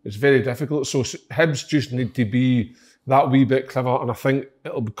sitting. It's very difficult. So Hibs just need to be that wee bit clever, and I think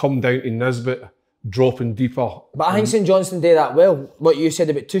it'll come down to Nisbet dropping deeper. But I think St Johnstone do that well. What you said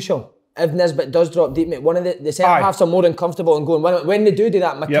about Tuchel. If Nisbet does drop deep, mate, one of the centre-halves are more uncomfortable and going. When they do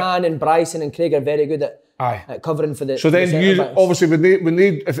that, McCann and Bryson and Craig are very good at covering for the. So then obviously when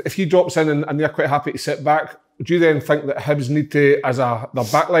they if he drops in and they're quite happy to sit back, do you then think that Hibs need to, as their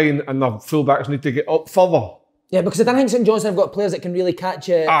back line and their full-backs need to get up further? Yeah, because I don't think St Johnstone have got players that can really catch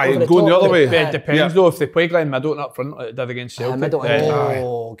it. Going the other way. It depends though, if they play Glenn Middleton up front like they did against Celtic.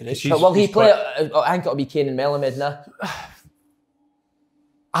 Middleton, great. Will he play? I think it'll be Kane and Melamed now.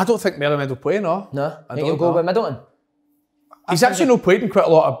 I don't think Melamed will play, no. I think he'll go with Middleton. He's actually not played in quite a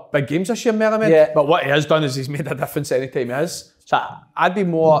lot of big games this year, Melamed. But what he has done is he's made a difference any time he has. So I'd be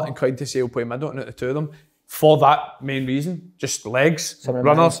more inclined to say he'll play Middleton out of the two of them for that main reason. Just legs,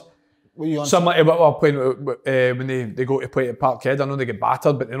 runners. Similar to what we're playing when they go to play at Parkhead. I know they get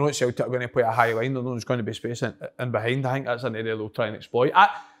battered, but they know at Celtic are going to play a high line. They know there's going to be space in behind. I think that's an area they'll try and exploit.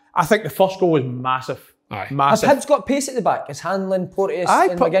 I think the first goal was massive. Massive. Has Hibs got pace at the back? Is Hanlon, Porteous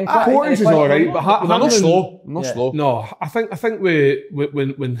and McGinn Porteous is alright, but they're not slow. Not slow. No, I think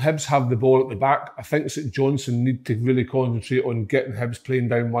when Hibs have the ball at the back, I think St Johnstone need to really concentrate on getting Hibs playing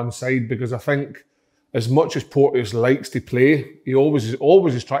down one side, because I think as much as Porteous likes to play, he always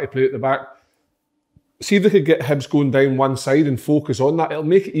is trying to play at the back. See if they could get Hibs going down one side and focus on that. It'll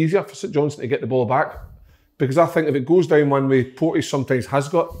make it easier for St Johnstone to get the ball back. Because I think if it goes down one way, Porteous sometimes has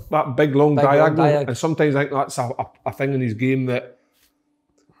got that big long diagonal. And sometimes I think that's a thing in his game that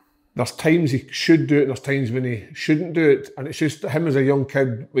there's times he should do it and there's times when he shouldn't do it. And it's just him as a young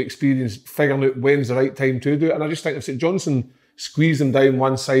kid with experience figuring out when's the right time to do it. And I just think if St Johnstone squeeze them down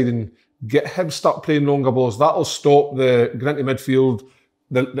one side and get Hibs start playing longer balls, that'll stop the grinty midfield,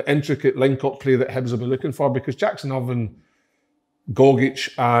 the intricate link-up play that Hibs will be looking for, because Jackson Irvine, Gogic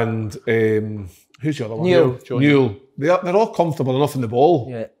and who's the other one? Newell. They're all comfortable enough in the ball.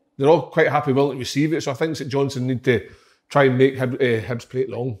 Yeah. They're all quite happy, willing to receive it. So I think St Johnstone need to try and make Hibs play it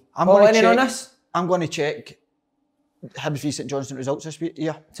long. I'm going to check Hibs v St Johnstone results this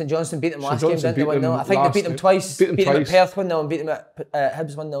year. St Johnstone beat them last game, didn't they? 1-0. I think they beat them twice. Beat them at Perth 1-0 and beat them at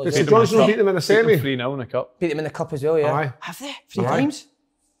Hibs 1-0. Did St Johnstone beat them in the semi? 3-0 in the cup. Beat them in the cup as well, yeah. Aye. Have they? 3 times?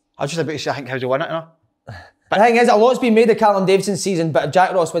 I was just about to say I think Hibs will win it now. But the thing is, a lot's been made of Callum Davidson's season, but if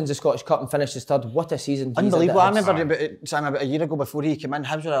Jack Ross wins the Scottish Cup and finishes third, what a season. Unbelievable. I remember saying about a year ago before he came in,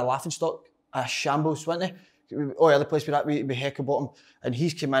 Hibs were a laughingstock, a shambles, weren't they? All the other place we heck about him, and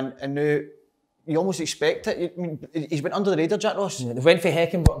he's come in and now you almost expect it. I mean, he's went under the radar, Jack Ross. Yeah, they went from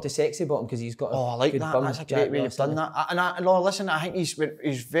Heckingbottom to sexy bottom because he's got I like that. That's a great way you've done that. And listen, I think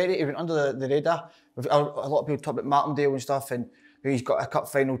he went under the radar. A lot of people talk about Martindale and stuff, and he's got a cup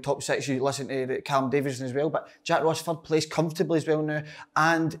final, top 6. You listen to Callum Davidson as well, but Jack Ross third place comfortably as well now.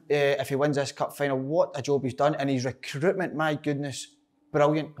 And if he wins this cup final, what a job he's done. And his recruitment, my goodness,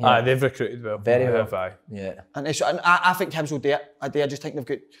 brilliant. Yeah. They've recruited well. Very well. Yeah. And I think Hibs will do it. I just think they've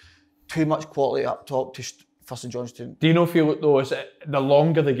got too much quality up top for St Johnstone. Do you not feel it though, is it, the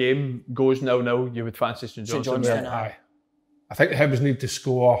longer the game goes 0-0, you would fancy St Johnstone? Aye. I think the Hibs need to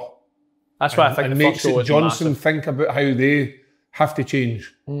score. That's why I think and make St Johnstone think about how they have to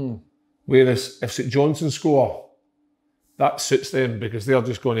change. Whereas if St Johnstone score, that suits them because they're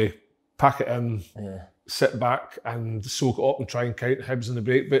just going to pack it in, sit back and soak it up and try and count Hibs in the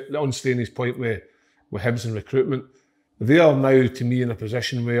break. But on Stanley's point with Hibs and recruitment, they are now to me in a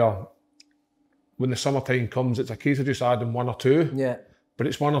position where when the summertime comes, it's a case of just adding 1 or 2. Yeah. But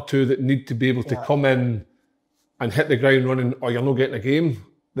it's 1 or 2 that need to be able to come in and hit the ground running or you're not getting a game.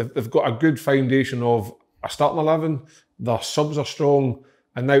 They've got a good foundation of a starting 11, their subs are strong,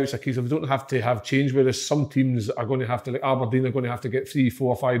 and now it's a case of we don't have to have change, whereas some teams are going to have to, like Aberdeen are going to have to get 3,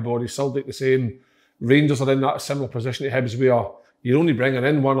 4, 5 bodies, Celtic the same. Rangers are in that similar position to Hibs where you're only bringing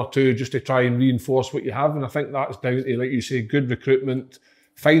in 1 or 2 just to try and reinforce what you have, and I think that's down to, like you say, good recruitment,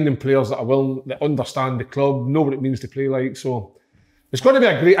 finding players that are willing, that understand the club, know what it means to play like, so it's going to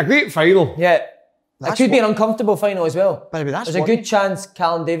be a great final. Yeah. It could be an uncomfortable final as well. There's a good chance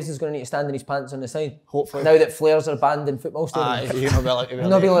Callum Davidson's going to need to stand in his pants on the side. Hopefully. Now that flares are banned in football stadiums. He'll not be allowed to wear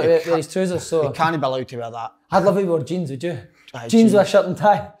not be allowed to wear his trousers, so... He can't be allowed to wear that. I'd love if he wore jeans, would you? Jeans with a shirt and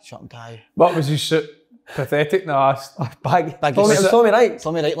tie. Shirt and tie. What was his suit? Pathetic? No, Baggy.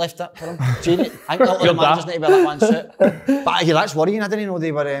 Tommy Wright left it for him. Genie. I think all the managers need to wear that one suit. But that's worrying. I didn't know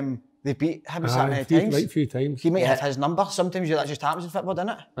they were... They beat Hibs that many times. Right, few times. He might have his number. Sometimes that just happens in football,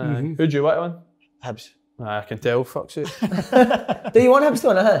 doesn't it? Who'd you want on? Hibs. I can tell, fuck's sake. Do you want Hibs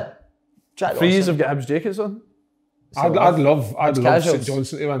on, Freeze have got Hibs jackets on. I'd love St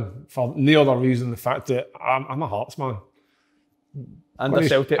Johnstone to win for no other reason than the fact that I'm a Hearts man. And a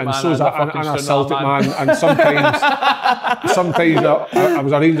Celtic man. And a Celtic man. And sometimes I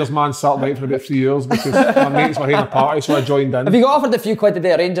was a Rangers man Saturday night for about 3 years because my mates were having a party, so I joined in. If you got offered a few quid to do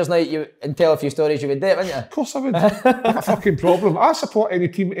a Rangers night and tell a few stories, you would do it, wouldn't you? Of course I would. Not a fucking problem. I support any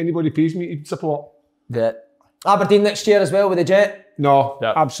team anybody pays me to support. Yeah. Aberdeen next year as well with the Jet? No,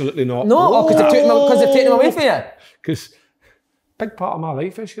 absolutely not. No? Because they've taken them away from you? Because big part of my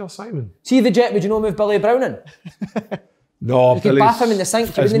life this year, Simon. See the Jet, would you know move Billy Brown in? No, you could bath him in the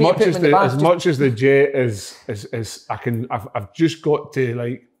sink. You wouldn't need to put him in the bath. As much as the Jet is I've just got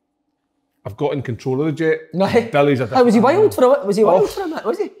to I've got in control of the Jet. No. Billy's a was he wild for a minute?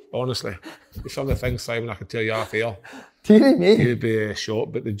 Was he? Honestly, some of the things, Simon, I can tell you off air. Dear me. You'd be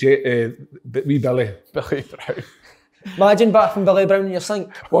shocked, but the Jet, wee Billy Brown. Imagine bathing Billy Brown in your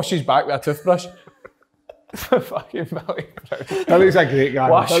sink. Wash his back with a toothbrush. Fucking Billy Brown. Billy's a great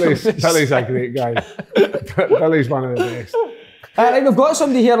guy. Billy's a great guy. Billy's one of the best. Right, we've got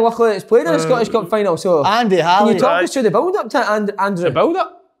somebody here luckily that's played in the Scottish Cup final, so Andy Halley. Can you talk us through the build up to Andrew? The build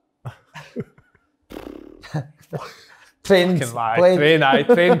up? Train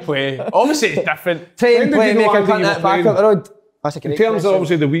play. Obviously it's different. Train play, make a cunt that back up the road. In terms of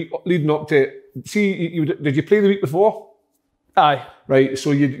obviously the week leading up to it, see, did you play the week before? Aye. Right,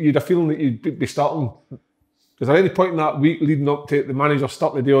 so you'd a feeling that you'd be starting. Is there any point in that week leading up to the manager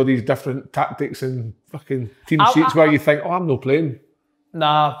starting to do all these different tactics and fucking team sheets where you think, oh, I'm not playing?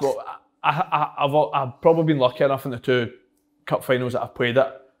 Nah, but I've probably been lucky enough in the 2 cup finals that I've played it.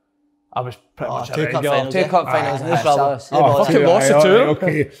 I was pretty much a regular. 2 cup finals. No problem. Fucking lost the 2.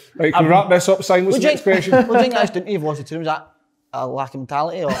 Okay, right, can we wrap this up, Simon? What's the next question? What do you think that's doing to you've lost the 2? Was that a lack of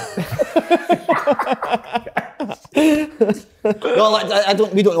mentality or? No,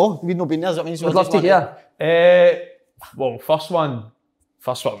 like, we don't know. We've not been there. So We'd love to hear. Well, first one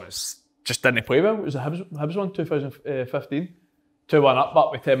was just didn't play well. It was a Hibs one, 2015. 2-1 up,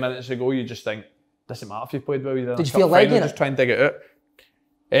 but with 10 minutes to go, you just think, doesn't matter if you played well. Did you feel leggy? Just try and dig it out.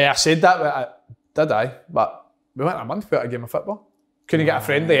 I said that, but we went a month without a game of football. Couldn't get a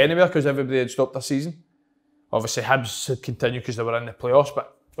friendly anywhere because everybody had stopped their season. Obviously, Hibs had continued because they were in the playoffs,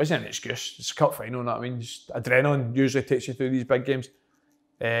 but it wasn't an excuse. It's a cup final, you know what I mean? Just adrenaline usually takes you through these big games.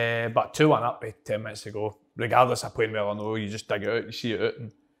 But 2-1 up with 10 minutes to go. Regardless of playing well or no, you just dig it out, you see it out.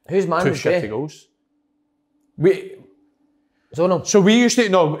 And who's man 2 shitty goals. So we used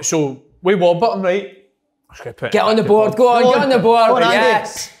to, we Warburton, right? Get on the board, go on, get on the board.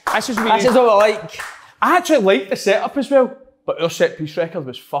 Yes. This is what we like. I actually liked the setup as well, but our set piece record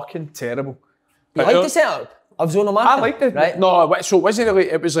was fucking terrible. You liked the setup of zonal marking? I liked it. Right? No, so it wasn't really,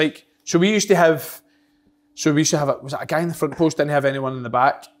 it was like, we used to have, was it a guy in the front post, didn't have anyone in the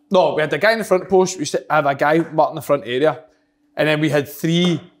back? No, we had a guy in the front post, we used to have a guy marking the front area, and then we had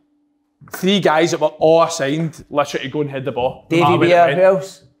three guys that were all assigned literally to go and head the ball. Davy Weir, who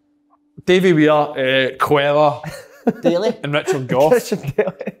else? Davy Weir, Queller, Daly, and Richard Goff.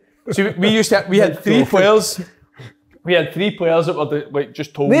 So we had 3 players. We had 3 players that were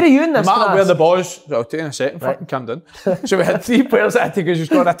just told. Where are you in this? No matter where the ball is, I'll tell you in a second. Fucking calm down. So we had 3 players that had to go just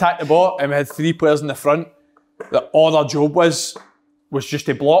go and attack the ball, and we had 3 players in the front that all their job was just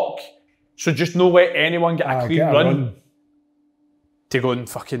to block. So just no let anyone get a clean run to go and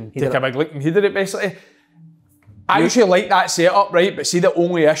fucking take a big lick and header it basically. I usually like that setup, right? But see, the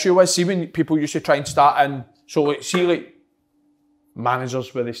only issue was, see when people used to try and start in, so like, see like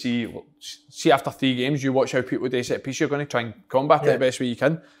managers where they see after 3 games, you watch how people do set piece, you're going to try and combat it the best way you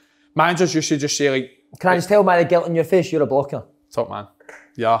can. Managers used to just say like... Can I just tell by the guilt in your face, you're a blocker? Top man.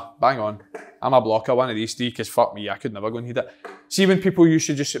 Yeah, bang on. I'm a blocker, one of these 3, because fuck me, I could never go and hit it. See when people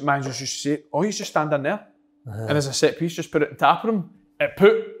managers used to say, oh, you just stand in there, and as a set piece, just put it in tap room. It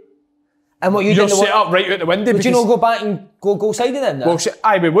put... And what you're set up right out the window. Would you not go back and go side of them then? Well,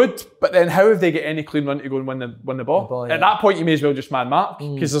 aye, we would, but then how have they get any clean run to go and win the ball? At that point, you may as well just man mark,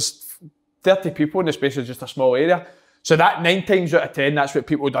 because there's 30 people in the space of just a small area. So that 9 times out of 10, that's what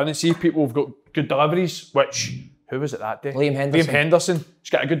people have done. And see if people have got good deliveries, which, who was it that day? Liam Henderson. He's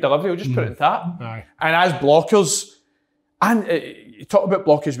got a good delivery, he'll just put it in tap. Aye. And as blockers, and you talk about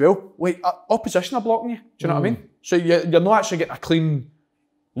block as well, like opposition are blocking you, do you know what I mean? So you're not actually getting a clean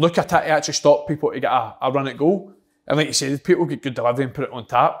look at it to actually stop people to get a run at goal. And like you said, people get good delivery and put it on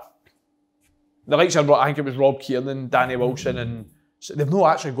tap. The likes of, I think it was Rob Kiernan, Danny Wilson, and so they've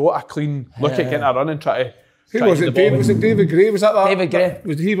not actually got a clean look at getting a run and try to... Who was it? Was it David Gray? Was that? David Gray.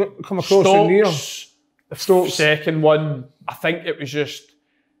 Was he come across in near? The Stokes second one, I think it was just...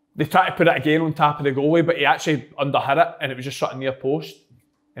 They tried to put it again on top of the goalie, but he actually underhit it and it was just sort of near post.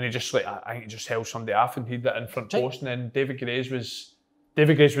 And he just, like, I think he just held somebody off and he'd it in front post. And then David Gray's was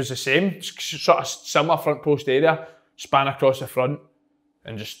the same, sort of similar front post area, span across the front,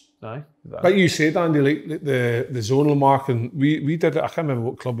 and just, aye. Like you said, Andy, like the zonal marking, we did it, I can't remember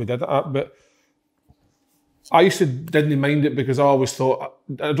what club we did it at, but I used to didn't mind it because I always thought,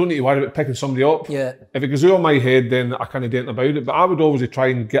 I don't need to worry about picking somebody up. Yeah. If it goes over my head, then I can't do anything about it. But I would always try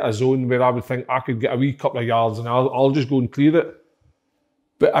and get a zone where I would think I could get a wee couple of yards and I'll just go and clear it.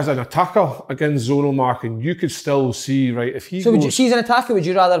 But as an attacker against zonal marking, you could still see, right, if he goes... So as an attacker, would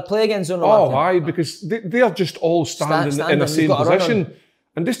you rather play against zonal marking? Oh, aye, because they're just all standing in the same position.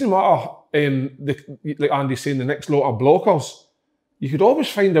 And it doesn't matter, like Andy's saying, the next lot of blockers, you could always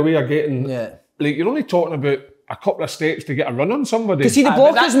find a way of getting... Yeah. Like, you're only talking about a couple of steps to get a run on somebody. Because see, the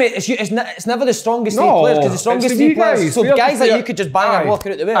blockers, mate, it's never the strongest 3 players, because the strongest 3 players... So guys like you could just bang a blocker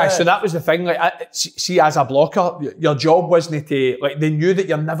out the way. Aye, so that was the thing, like, see, as a blocker, your job wasn't to, like, they knew that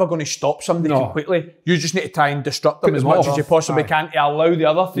you're never going to stop somebody completely. You just need to try and disrupt them as much as you possibly can to allow the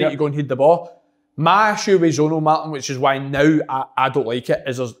other 3 to go and hit the ball. My issue with zonal marking, which is why now I don't like it,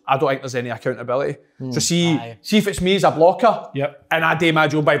 is I don't think there's any accountability. So see if it's me as a blocker, and I do my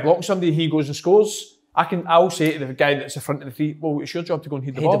job by blocking somebody, he goes and scores, I'll say to the guy that's in front of the 3, well, it's your job to go and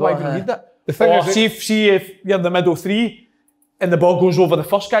hit the ball, why don't you hit it? The thing or see if you're in the middle 3 and the ball goes over the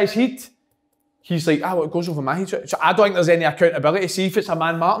first guy's head, he's like, what goes over my head? So I don't think there's any accountability. See, if it's a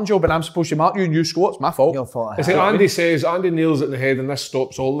man marking job and I'm supposed to mark you and you score, it's my fault. Your fault. It's like Andy nails it in the head, and this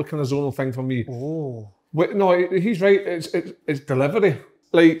stops all the kind of zonal thing for me. Oh. Wait, no, he's right. It's delivery.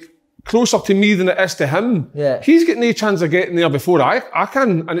 Like, closer to me than it is to him. Yeah. He's getting no chance of getting there before I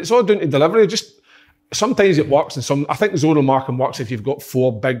can, and it's all down to delivery. Just sometimes it works, and I think zonal marking works if you've got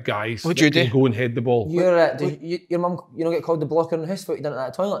 4 big guys What do you that do? can go and head the ball. Your mum, you don't get called the blocker in the house for what you done at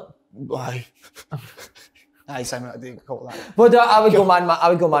that toilet? Aye. Aye, Simon, I didn't call that. But I would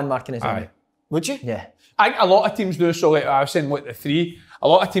go man marking as well. Aye. Would you? Yeah. I think a lot of teams do, so like I was saying, like the 3, a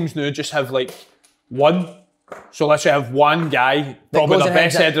lot of teams now just have like 1. So let's say have 1 guy, probably the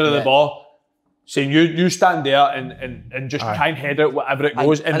best header of the ball, saying you stand there and just try and head out whatever it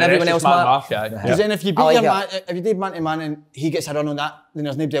goes, and everyone else mark. Because then if you beat your man, if you did man to man and he gets a run on that, then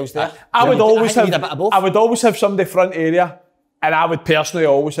there's nobody else there. I would always need a bit of both. I would always have somebody front area, and I would personally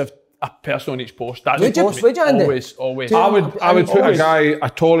always have a person on each post. That's Would you, Andy? Always. I would put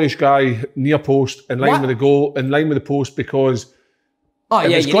a tallish guy near post in line with the goal, in line with the post, because if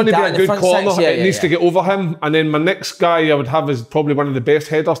it's going to be a good corner, it needs to get over him. And then my next guy I would have is probably one of the best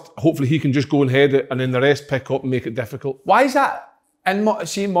headers. Hopefully he can just go and head it, and then the rest pick up and make it difficult. Why is that? In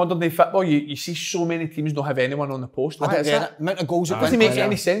modern day football, you see so many teams don't have anyone on the post. I don't get it. Amount of goals it doesn't make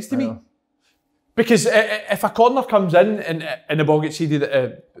any sense to me. Because if a corner comes in and the ball gets seeded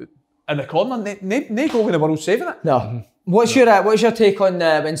in the corner, no goal in the world saving it. No. What's your take on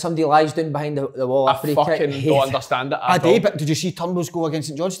when somebody lies down behind the wall? I fucking don't understand it at all. I did, but did you see Turnbull's goal against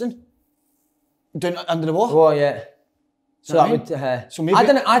St Johnstone? Down under the wall? Oh yeah. So that would. So maybe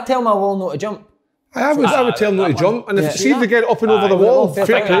I tell my wall not to jump. I would tell him not to jump, and if they get up and over the wall, fair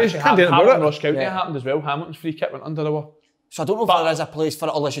play. Can't do anything about it. Ross County happened as well. Hamilton's free kick went under the wall. So I don't know if there is a place for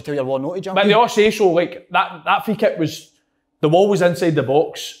it unless you tell your wall not to jump. But they all say so. Like that free kick was, the wall was inside the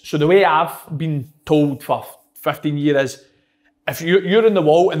box. So the way I've been told for 15 years is, if you're in the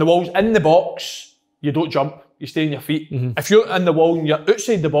wall and the wall's in the box, you don't jump. You stay on your feet. Mm-hmm. If you're in the wall and you're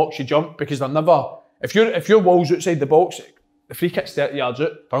outside the box, you jump, because they're never. If your wall's outside the box, the free kick's 30 yards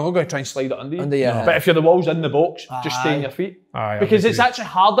out. They're not going to try and slide it under you. But if the wall's in the box, just stay on your feet. Because it's actually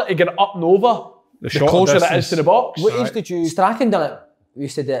harder to get it up and over the closer it is to the box. What age did you... Strachan done it. We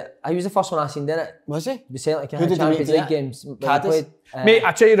used to do it. I was the first one I seen doing it. Was he? We said like Champions League games. Mate,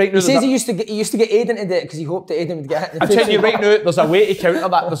 I tell you right now. He says he used to get Aidan to do it because he hoped that Aidan would get it. I tell you right now, there's a way to counter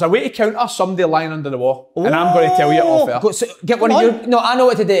that. There's a way to counter somebody lying under the wall, and I'm going to tell you it off air. So get one of your. No, I know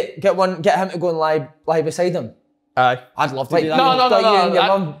what to do. Get him to go and lie beside him. Aye. I'd love to do that.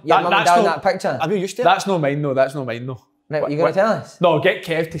 No. Your mum and dad in that picture. Have you used to? That's no mine though. Right, you going to tell us? No, get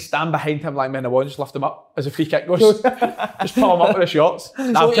Kev to stand behind him like men of war and just lift him up as a free kick goes. Just pull him up with the shots.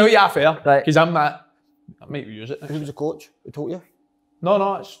 I'll tell you half fair, because I'm that. I might use it. Who was the coach who taught you?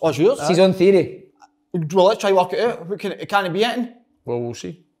 No, it's... Oh, it's yours? It's his own theory. Well, let's try work it out. Can it be eaten? Well, we'll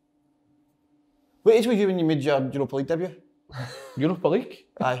see. What age were you when you made your Europa League debut? Europa League?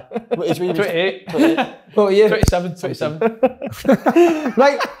 Aye. What age were you? 28. What were you? 27.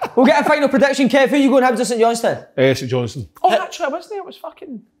 Right, we'll get a final prediction. Kev, who are you going Hibs or St Johnstone? St Johnstone. Oh, actually, I wasn't there. It was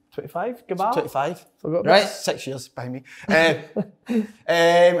fucking 25. Gamal. 25. Forgot right. 6 years behind me.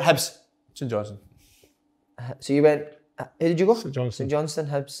 Hibs. St Johnstone. So you went... Who did you go? St Johnstone. St Johnstone,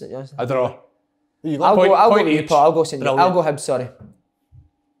 Hibs, St Johnstone. I draw. Who you I'll got? go with you, Paul. I'll go St Johnstone. I'll go Hibs, sorry.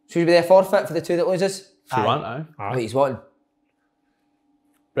 Should we be there forfeit for the 2 that loses? If you want, aye. Wait, he's wanting.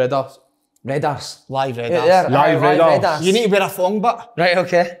 Red Arse. Red Arse. Live Red Yeah, Arse. Live Red Arse. You need to wear a thong, but... Right,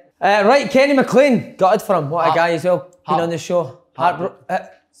 okay. Right, Kenny McLean. Gutted for him. What a guy as well. Been on the show.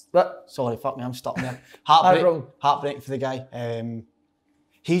 What? Sorry, fuck me, I'm stuck there. Heartbreak for the guy.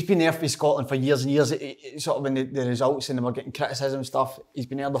 He's been there for Scotland for years and years. Sort of when the results and they were getting criticism and stuff, he's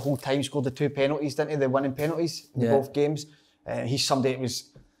been there the whole time, scored the 2 penalties, didn't he? The winning penalties in both games. He's somebody that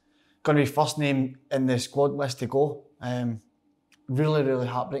was going to be first name in the squad list to go. Really, really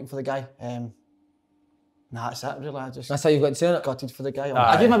heartbreaking for the guy. That's it, really. That's how you've got to say it? Gutted for the guy.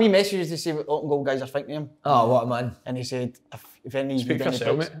 I gave him a wee message to see what open goal guys are thinking of him. Oh, what a man. And he said, if any... Speak for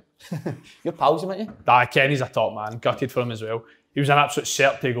yourself, mate. You're pals, aren't you? Kenny's a top man. Gutted for him as well. He was an absolute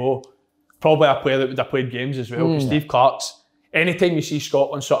cert to go. Probably a player that would have played games as well. Steve Clark's, anytime you see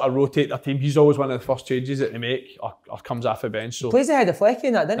Scotland sort of rotate their team, he's always one of the first changes that they make or comes off the bench. So plays ahead of Flecky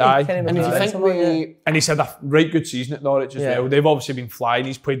in that, didn't he? Aye. And if you think and he's had a right good season at Norwich as well. They've obviously been flying.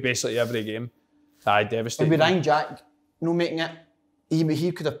 He's played basically every game. Aye, devastating. And with Ryan Jack no making it,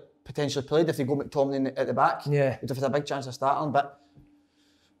 he could have potentially played if they go McTominay at the back. Yeah. He'd have had a big chance of starting, but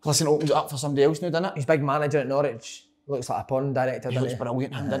listen, opens it up for somebody else now, doesn't it? He's big manager at Norwich. Looks like a porn director, He doesn't looks he?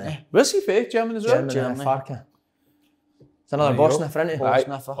 brilliant, doesn't he? Where's he from? German as well? German, Farke. It's another boss sniffer, isn't he? Ball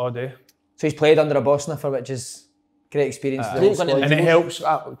sniffer. All day. So he's played under a boss sniffer, which is great experience. And it helps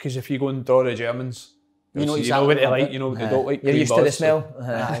because if you go and draw the Germans, you know what they like, you know what they don't like. You're used to the smell.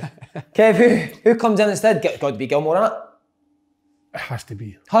 Kev, who comes in instead? Got to be Gilmore, innit? It has to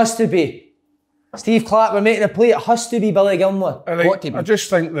be. Has to be. Steve Clark, we're making a play. It has to be Billy Gilmore. I just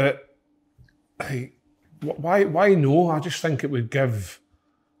think that, why no? I just think it would give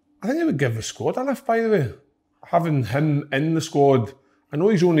the squad a lift, by the way. Having him in the squad, I know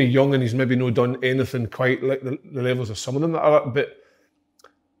he's only young and he's maybe not done anything quite like the levels of some of them that are up, but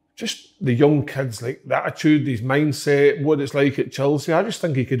just the young kids, like the attitude, his mindset, what it's like at Chelsea, I just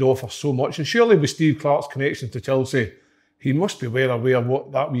think he could offer so much. And surely with Steve Clark's connection to Chelsea, he must be well aware of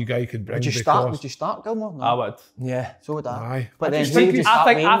what that wee guy could bring. Would you start Gilmore? No. I would. Yeah. So would I. Aye. But I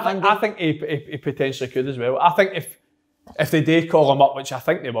think he potentially could as well. I think if they do call him up, which I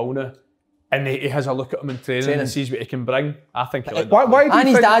think they will now, and he has a look at him in training and sees what he can bring, I think he'll and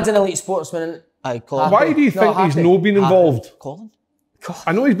his dad's an elite sportsman. Why do you think he's not been involved? Colin?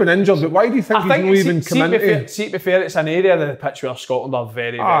 I know he's been injured, but why do you think he's not even come into? See, to be fair, it's an area of the pitch where Scotland are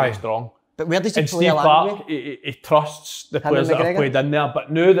very, very strong. But where does he play Steve Clark, he trusts the players that have played in there.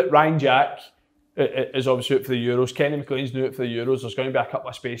 But now that Ryan Jack is obviously out for the Euros, Kenny McLean's now out for the Euros, there's going to be a couple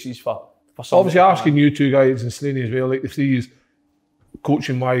of spaces for some. Obviously, asking you two guys and Slaney as well, like the three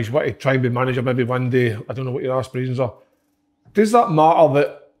coaching wise, what to try and be manager maybe one day. I don't know what your aspirations are. Does that matter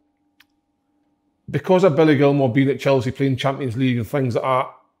that because of Billy Gilmore being at Chelsea playing Champions League and things like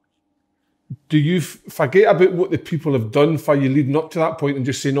that, do you forget about what the people have done for you leading up to that point and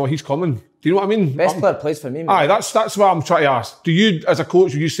just say, no, he's coming? Do you know what I mean? Best player plays for me, mate. Aye, that's what I'm trying to ask. Do you, as a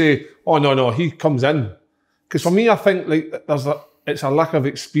coach, would you say, oh, no, he comes in? Because for me, I think like it's a lack of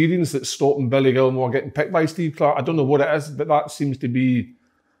experience that's stopping Billy Gilmore getting picked by Steve Clark. I don't know what it is, but that seems to be...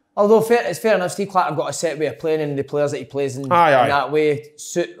 Although it's fair enough, Steve Clark have got a set way of playing and the players that he plays in that way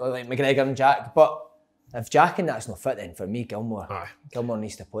suit like McGregor and Jack. But if Jack and that's not fit, then for me, Gilmore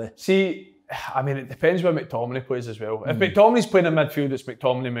needs to play. See, I mean, it depends where McTominay plays as well. If McTominay's playing in midfield, it's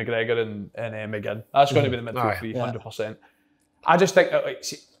McTominay, McGregor and McGinn. That's going to be the midfield three, 100%. I just think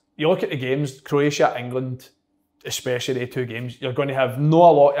that, you look at the games, Croatia, England, especially the two games, you're going to have not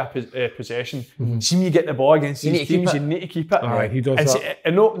a lot of possession. See when you get the ball against these teams, you need to keep it. Aye, he does and that.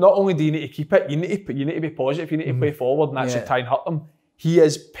 And not only do you need to keep it, you need to be positive, you need to play forward and actually try and hurt them. He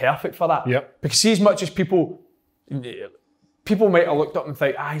is perfect for that. Yep. Because see, as much as people might have looked up and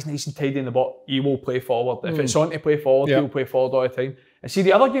think, he's nice and tidy in the ball, he will play forward. If it's on to play forward, he'll play forward all the time. And see,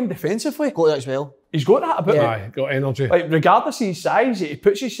 the other game defensively, got that as well. He's got that about him. Aye, got energy. Like, regardless of his size, he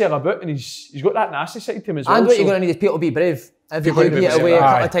puts himself about and he's got that nasty side to him as well. And what you're going to need is people to be brave. If you do get away a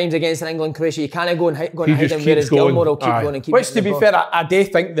couple of times against an England Croatia, you can't go and hide him, whereas Gilmore will keep going and keep Which, to be fair, I do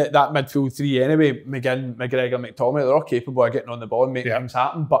think that midfield three anyway, McGinn, McGregor, McTominay, they're all capable of getting on the ball and making things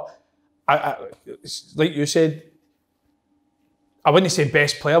happen. But I like you said, I wouldn't say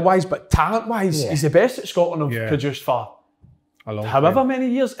best player-wise, but talent-wise, he's the best that Scotland have produced for however many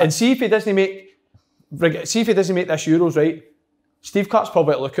years. And see if he doesn't make this Euros right, Steve Clark's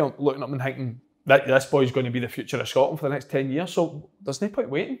probably looking up and thinking that this boy's going to be the future of Scotland for the next 10 years. So there's no point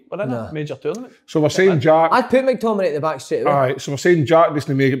waiting. We're in a major tournament. So we're saying Jack... I'd put McTominay at the back straight away. Alright, so we're saying Jack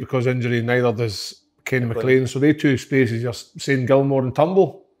doesn't make it because of injury, neither does Kenny McLean. So they two spaces, you're saying Gilmore and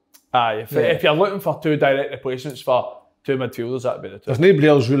Turnbull? Aye, if you're looking for two direct replacements for two midfielders, that'd be the two. There's nobody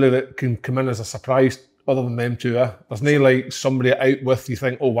else really that can come in as a surprise other than them two. There's no like somebody out with you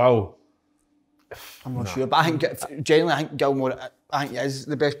think, oh wow. I'm not sure, but I think generally I think Gilmore, I think he is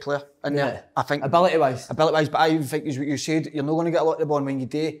the best player in there. I think ability-wise, but I think as what you said, you're not going to get a lot of the ball, and when you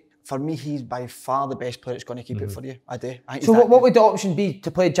do, for me, he's by far the best player that's going to keep it for you. I do. So what would the option be?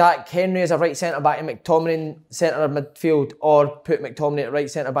 To play Jack Henry as a right centre-back and McTominay in centre midfield, or put McTominay at right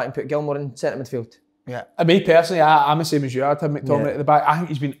centre-back and put Gilmore in centre midfield? Yeah. Me personally, I'm the same as you. I'd have McTominay at the back. I think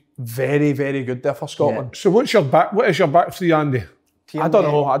he's been very, very good there for Scotland. Yeah. So what is your back three, Andy? Tierney,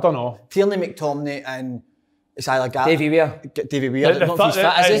 I don't know. Tierney, McTominay and it's either Davy Weir. It's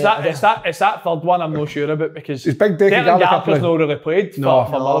that third one I'm not sure about because Big Declan Gallagher's not really played for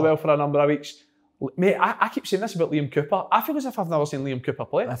Motherwell for a number of weeks. Mate, I keep saying this about Liam Cooper. I feel as if I've never seen Liam Cooper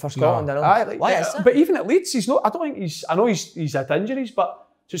play. For Scotland, I know. Why is that? But even at Leeds, he's not. I don't think he's. I know he's had injuries, but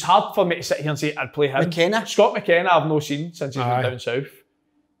it's hard for me to sit here and say I'd play him. Scott McKenna, I've not seen since he's been down south.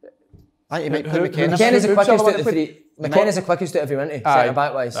 I think you might put McKenna. McKenna's the quickest out of the three. McKenna's the quickest out of everyone, centre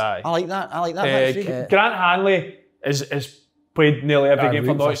back wise. I like that. Grant Hanley is played nearly every game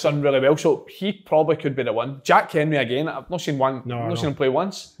for Norwich, done really well, so he probably could be the one. Jack Henry again, I've not seen one. I've not seen him play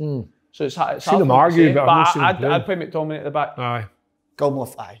once. So it's hard seen him argue, but I'd play McTominay at the back. Gilmore,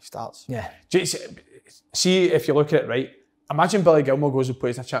 starts. Yeah. See, if you look at it right, Imagine Billy Gilmore goes and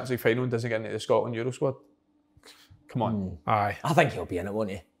plays in a Champions League final and doesn't get into the Scotland Euro squad. Come on. Aye. I think he'll be in it,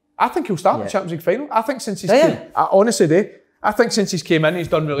 won't he? I think he'll start in the Champions League final. I think since he's came, I honestly do. I think since he's came in, he's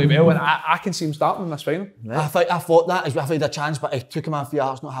done really well, and I can see him starting in this final. Right. I thought that if he had a chance, but he took him a few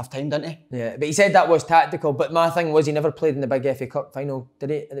hours, not half time, didn't he? Yeah, but he said that was tactical. But my thing was he never played in the big FA Cup final, did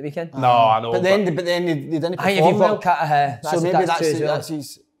he, at the weekend? No, I know. But then they didn't I think perform if well. you've got So maybe that's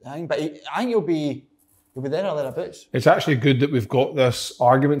his thing. But I think he'll be there or thereabouts. It's actually good that we've got this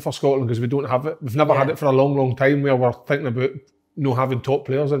argument for Scotland because we don't have it. We've never had it for a long, long time where we're thinking about having top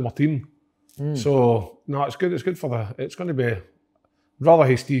players in our team. So no, it's good. It's good for it's going to be. Rather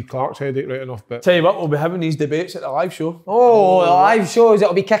have Steve Clarke's headache right enough, but... Tell you what, we'll be having these debates at the live show. Oh, the live shows,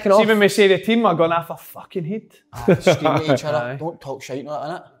 it'll be kicking off. See when we say the team, we're going off a fucking head. Scream at each other. Don't talk shite like that,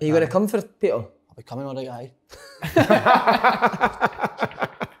 innit? Are you going to come for it, Peter? I'll be coming alright, aye.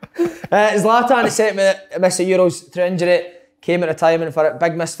 Zlatan has sent me miss the Euros through injury, came at retirement for it,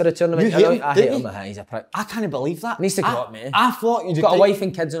 big miss for the tournament. You hate him, I hate didn't him, he's a prick. I can't believe that. Needs to go up, mate. I thought He's got a wife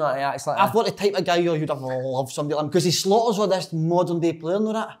and kids and that, he acts like that. I thought the type of guy who'd have loved somebody like him because he slaughters all this modern day player and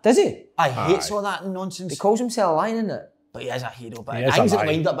all that. Does he? I hates all that nonsense. He calls himself a lion, isn't it? But he is a hero, but He I is think he's a at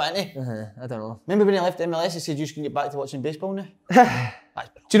lion. wind up, isn't he? I don't know. Remember when he left MLS, he said you can get back to watching baseball now?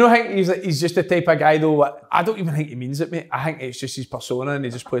 Do you know, I think he's just the type of guy though, I don't even think he means it, mate. I think it's just his persona and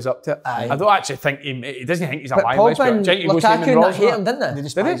he just plays up to it. Aye. I don't actually think he doesn't think he's a But lion. Pogba and Lukaku hate him, didn't They they?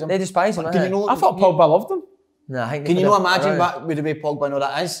 despise him. They despise him, Can you know, I thought Pogba loved him. No, I think Can you not imagine what with the way Pogba and all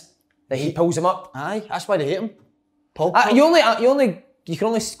that is? that he pulls him up? Aye, that's why they hate him. Pogba. You can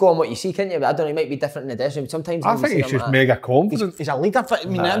only go on what you see, can't you? But I don't know, it might be different in the dressing room. Sometimes I when you think see he's them just like mega confident. He's a leader. I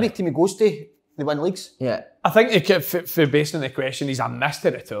mean, every team he goes to, they win leagues. that. Yeah. I think for based on the question, he's a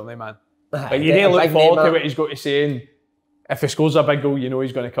mystery to me, man. Like you Yeah, need to look big forward name, to what he's got to say, and if he scores a big goal, you know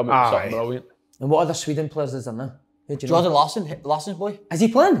he's going to come out with something brilliant. And what other Sweden players is there now? Who do you know? Jordan Larsson's boy. Is he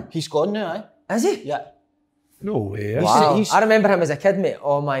playing? He's gone now, aye. Is he? Yeah. No way. Wow. I remember him as a kid, mate.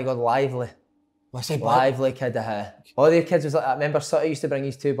 Oh my God, lively. I said, Lively kid. All the kids was like, I remember Sutter used to bring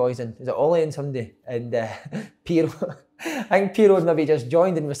his two boys in. Was it Ollie and somebody? And Piero, I think Piero had maybe just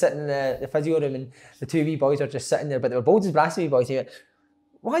joined and was sitting in the physio room and the two wee boys were just sitting there, but they were bold as brass wee boys. He went,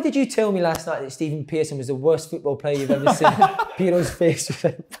 why did you tell me last night that Stephen Pearson was the worst football player you've ever seen? Piero's face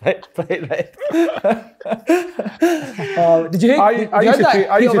was bright red. Did you hear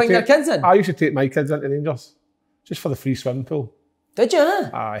that? People bring their kids in? I used to take my kids into Rangers just for the free swimming pool. Did you, huh?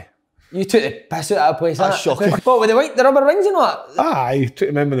 Aye. You took the piss out of that place, That's innit? shocking. What, with the rubber rings and what? Aye, took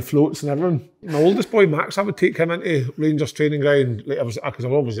him in with the floats and everything. My oldest boy Max, I would take him into Rangers training ground. Like I was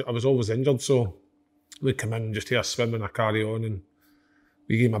always injured, so we'd come in and just hear us swim and I carry on, and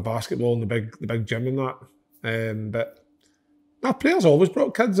we gave him a basketball in the big gym and that. But our players always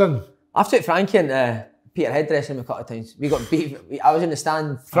brought kids in. I've took Frankie and Peterhead dressing room a couple of times. We got beat. I was in the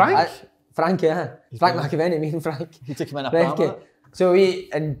stand. Frank? Frankie, yeah. Frank McAvenny, me and Frank. He took him in a Frankie. pram. So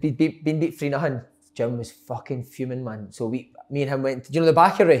been beat 3-0. Jim was fucking fuming, man. So me and him went, do you know the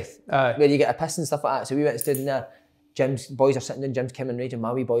back of Wraith? Where you get a piss and stuff like that. So we went and stood in there. Jim's boys are sitting in, Jim's Kim and Rage, and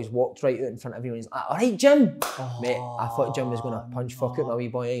my wee boys walked right out in front of everyone. He's like, all right, Jim. Mate, I thought Jim was going to punch fuck out my wee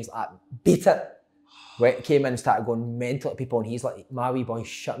boy. He's like, beat it. Came in and started going mental at people, and he's like, my wee boy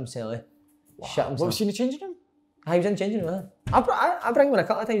shut himself. Shut himself. What was he in the changing room? He was in changing room, I bring him in a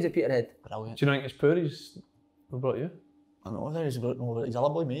couple of times at Peterhead. Brilliant. Do you think it's poor he's brought you? I know, he's other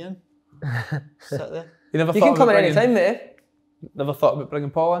boy me in. Sit there. You can come in any time, mate. Never thought about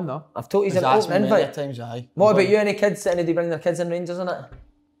bringing Paul in, no? I've told you He's an asked open me many invite. times, aye. What about you? Any kids? Anybody bring their kids in Rangers or not?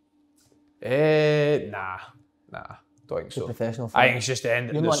 Nah. Don't think so. Professional. I think it's just the end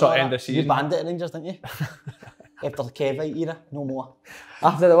of the You season. banned it at Rangers, didn't you? After the Kev era, no more.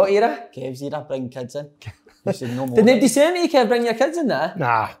 After the what era? Kev's era, bring kids in. You said no more. Did nobody say anything? Kev, bring your kids in there?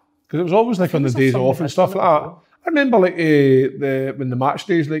 Nah, because it was always like on the days off and stuff like that. I remember like when the match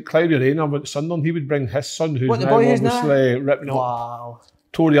days, like Cloudy Rayner went to Sunderland, he would bring his son, who's now obviously ripping up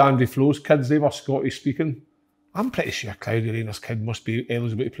Tory Andy Flo's kids. They were Scottish speaking. I'm pretty sure Cloudy Rayner's kid must be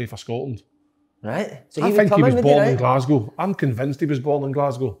eligible to play for Scotland. Right. So I think he was born in Glasgow. I'm convinced he was born in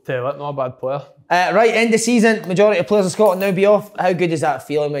Glasgow. Tell you what, not a bad player. Right, end of season. Majority of players in Scotland now be off. How good is that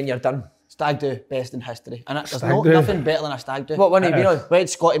feeling when you're done? Stag do, best in history. And there's Stag do. nothing better than a stag do. What one have you been on? Went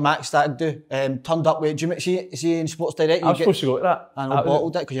Scotty Mac stag do. Turned up with, do you see in Sports Direct? I was supposed to go to that. I know,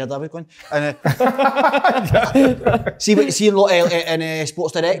 bottled it because you had that going. And see in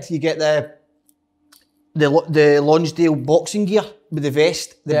Sports Direct, you get the Lonsdale boxing gear with the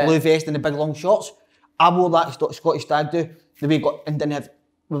vest, the blue vest and the big long shorts. I wore that Scottish stag do. We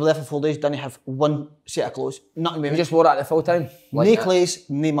were there for 4 days, didn't have one set of clothes. Nothing with You me. just wore that at the full time? No clothes,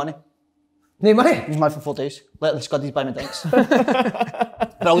 no money. No money? He was mad for 4 days. Let the scuddies buy me drinks.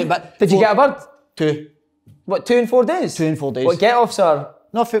 Brilliant, but... Did you get a bird? 2. What, 2 in 4 days? 2 in 4 days. What, get-offs or?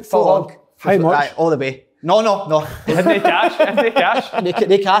 No, full Full hog. hog? How much? Aye, all the way. No. Had they cash? Had they cash?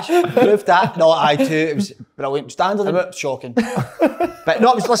 They cash. Proved that. No, I too. It was brilliant. Standard, shocking. But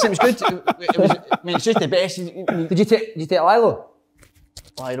no, it was good. It was, I mean, it's just the best. Did you take Lilo?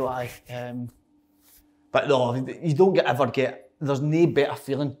 Aye. But no, you don't ever get. There's no better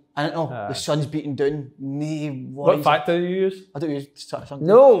feeling. I don't know. The sun's beating down. What factor do you use? I don't use sun.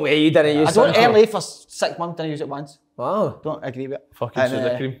 No way you didn't use I don't sunscreen. early for 6 months. Didn't use it once. Wow. Don't agree with it. Fucking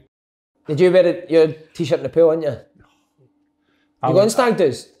soda cream. Did you wear your t-shirt in the pool, didn't you? You going stag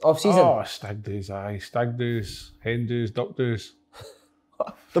do's off season? Oh, stag do's, aye. Stag do's, hen do's, duck do's.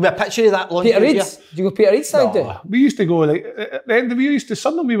 There'll be a picture of that launch. Peter Reid's? Did you go Peter Reid's stag do? We used to go like at the end of the year.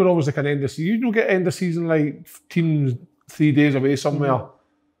 Sunderland, we were always like an end of season. You don't get end of season like teams 3 days away somewhere.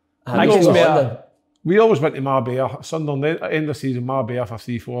 We always went to Marbella. Sunderland end of season Marbella for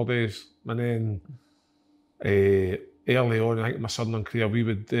 3-4 days, and then early on, I think in my Sunderland career, we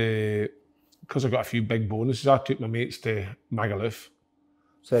would because I got a few big bonuses. I took my mates to Magaluf.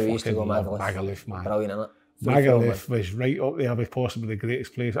 So we used to go love Magaluf. Magaluf, man. Brilliant, isn't it? Magaluf was right up there with possibly the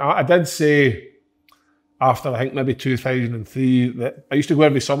greatest place. I did say after I think maybe 2003 that I used to go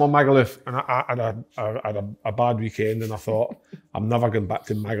every summer Magaluf, and I had a bad weekend, and I thought I'm never going back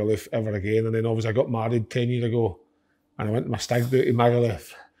to Magaluf ever again. And then obviously I got married 10 years ago, and I went to my stag do to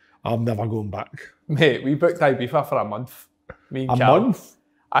Magaluf. I'm never going back. Mate, we booked Ibiza for a month. Me and A Cal. month?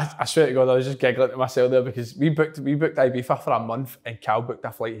 I swear to God, I was just giggling to myself there because we booked Ibiza for a month and Cal booked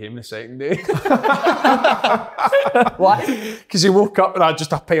a flight home the second day. What? Because he woke up and I had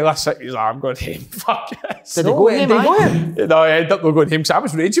just a pile of sick. He's like, I'm going home. Fuck this. Did they go home? No, I ended up not going home because I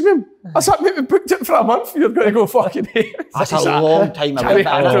was raging with him. I was like, mate, we booked it for a month. You're going to go fucking home. That's a long time away.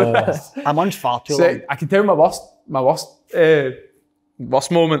 A month's far too long. I can tell my worst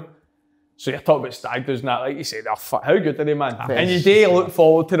moment. So you're talking about stag do's and that, like you said, oh, fuck, how good are they, man? And you do look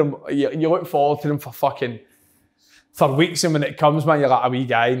forward to them. You look forward to them for weeks, and when it comes, man, you're like a wee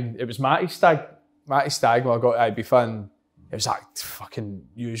guy. And it was Matty's stag when I got to Ibiza, and it was like fucking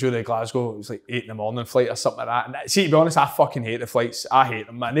usual in Glasgow. It was like 8 in the flight or something like that. And see, to be honest, I fucking hate the flights. I hate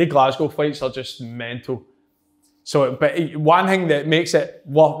them, man. The Glasgow flights are just mental. So, but one thing that makes it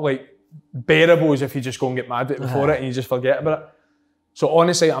bearable is if you just go and get mad at it before it and you just forget about it. So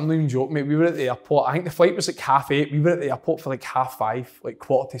honestly, I'm not even joking, mate. We were at the airport. I think the flight was like 8:30. We were at the airport for like 5:30, like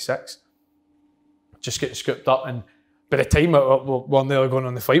 5:45. Just getting scooped up, and by the time we're nearly going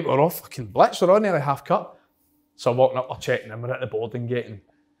on the flight, we're off fucking blitz. We're on nearly half cut. So I'm walking up, we're checking in. We're at the boarding gate, and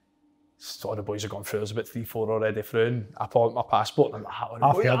all the boys are going through. There's about 3-4 already through. And I pulled out my passport, and I'm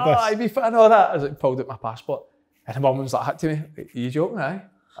like, I'd be fit and all that. I was like, pulled out my passport, and the mum was like, to me, are you joking, aye?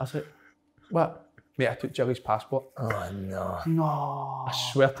 I was like, what? Mate, I took Jilly's passport. Oh, no. No. I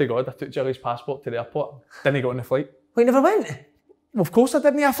swear to God, I took Jilly's passport to the airport. Didn't go on the flight. Well, you never went? Well, of course I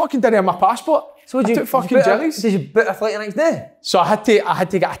didn't. I fucking didn't have my passport. So I took fucking Jilly's. Did you book a flight the next day? So I had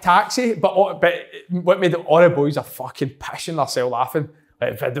to get a taxi, but what made it, all the boys are fucking pissing themselves laughing.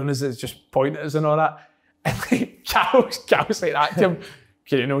 Like videoing us, just pointing at us and all that. And like, Cal's like that to him.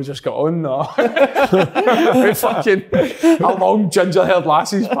 You know, just got on no. With fucking a long ginger-haired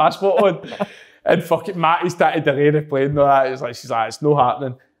lassie's passport on. And fucking Matty started delaying the plane and all that. She's like, it's no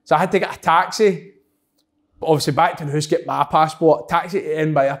happening. So I had to get a taxi. But obviously back to the house, get my passport. Taxi to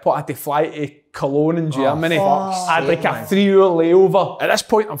Edinburgh Airport. I had to fly to Cologne in Germany. I had like a 3-hour layover. At this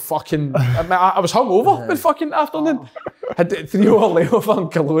point, I was hungover the fucking afternoon. Had a 3-hour layover in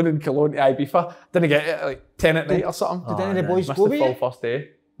Cologne to Ibiza. Didn't get it at like 10 at night or something. Did any of the boys Missed go the with full you? first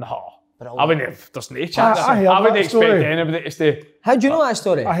day. No. I wouldn't have, there's no chance. I wouldn't expect story. anybody to stay. How do you know that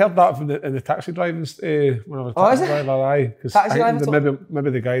story? I heard that from in the taxi driving when I was a is taxi it? driver, aye. Because Taxi driver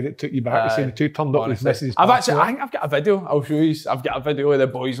maybe the guy that took you back, he said the two turned up with his missus' I passport. think I've got a video, I'll show you. I've got a video of the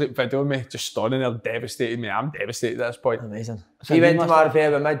boys like videoing me, just standing there devastated me. I'm devastated at this point. Amazing. So you went to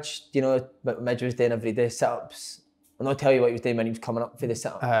Marbella with Midge, do you know what Midge was doing every day, sit-ups? I'll not tell you what he was doing when he was coming up for the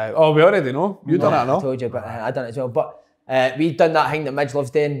sit-up. Oh, we already know. You done that, no? I told you, but I done it as well. But we'd done that thing that Midge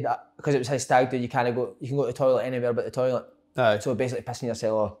loves doing, because it was his stag do, you can go to the toilet anywhere but the toilet. So basically pissing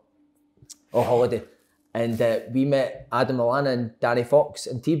yourself or holiday. And we met Adam Lallana and Danny Fox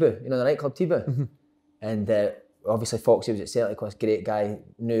in Tibu, you know, the nightclub Tibu. Mm-hmm. And obviously Foxy was at Celtic, was a great guy,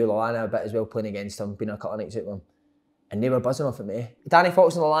 knew Lallana a bit as well, playing against him, been a couple of nights out with him. And they were buzzing off at me. Danny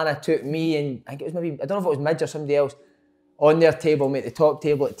Fox and Lallana took me and, I think it was maybe, I don't know if it was Midge or somebody else, on their table, mate, the top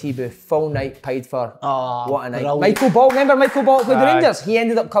table at Tibu, full night, pied for. What a night. Brilliant. Michael Ball, remember Michael Ball played the Rangers? He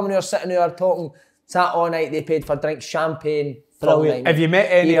ended up coming here, sitting there, talking, sat all night, they paid for drinks, champagne, Brilliant. Have you met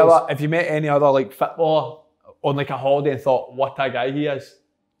any other like footballer on like a holiday and thought, what a guy he is?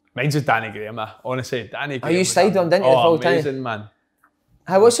 Mine's just Danny Graham, honestly. Danny Graham. You stayed on, didn't you, the full time? Amazing, man.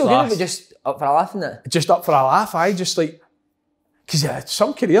 What's so good about just up for a laugh, isn't it? Just up for a laugh, just like, because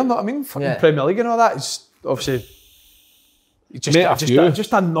some career, know what I mean? Fucking Premier League and all that. It's obviously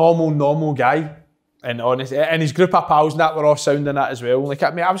just a normal guy. And honestly, and his group of pals and that were all sounding that as well. Like,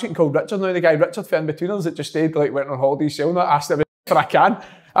 I was getting called Richard now, the guy Richard for in between us that just stayed, like, went on holiday sailing, asked him if I can.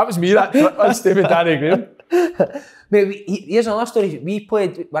 That was me, that trip, I stayed with Danny Graham. Mate, here's another story. We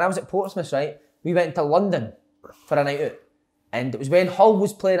played, when I was at Portsmouth, right, we went to London for a night out. And it was when Hull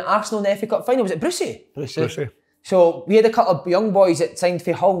was playing Arsenal in the FA Cup final. Was it Brucey? Brucey. So we had a couple of young boys that signed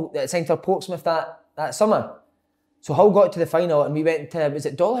for Hull, that signed for Portsmouth that summer. So Hull got to the final and we went to, was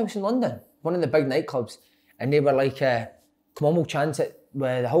it Dollhouse in London? One of the big nightclubs. And they were like, come on, we'll chance it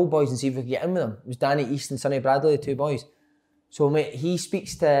with the Hull boys and see if we can get in with them. It was Danny East and Sonny Bradley, the two boys. So, mate, he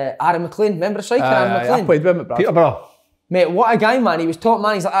speaks to Aaron McLean. Remember the striker, Aaron McLean? I played with him at Bradford. Peterborough. Mate, what a guy, man. He was top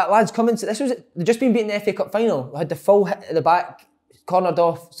man. He's like, lads, come into this. They'd just been beating the FA Cup final. We had the full hit at the back, cornered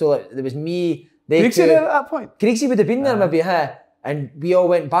off. So like, there was me, they Craigsy there at that point? Craigsy would have been there maybe, and we all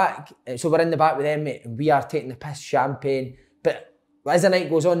went back. So we're in the back with them, mate, and we are taking the piss, champagne. But as the night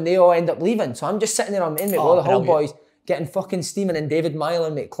goes on, they all end up leaving. So I'm just sitting there on my mate, with all the Hull boys getting fucking steaming, and David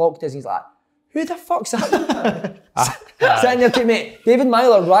Myler, mate, clocked us. He's like, who the fuck's that? Sitting there, mate, David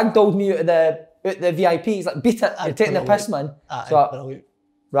Myler ragdolled me out of the VIP. He's like, beat it, you're taking the piss, man. So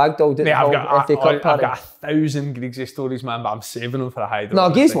ragdolled it. I've got 1,000 Griggsy stories, man, but I'm saving them for a hide. No,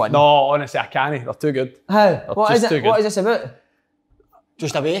 give us one. No, honestly, I can't. They're too good. How? What is it? What is this about?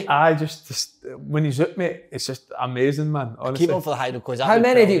 Just away? Just when he's out, mate, it's just amazing, man. Honestly. Keep on for the hide because how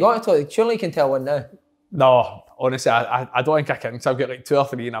many have you got at all? Surely you can tell one now. No, honestly, I don't think I can. So I've got like 2 or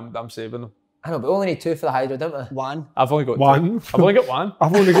 3 and I'm saving them. I know, but we only need 2 for the hydro, don't we? One. I've only got one. 2. I've only got one.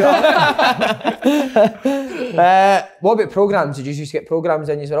 I've only got. What about programmes? Did you used to get programmes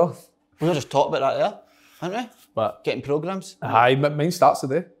when you were off? We were just talking about that there, aren't we? But getting programmes. Aye, mine starts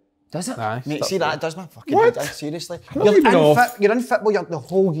today. Does it? Aye, mate, see that? It does my fucking what? head in, seriously. You're in football the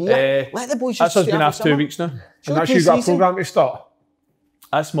whole year. Let the boys just that's been after 2 weeks now. And that's you got a programme to start?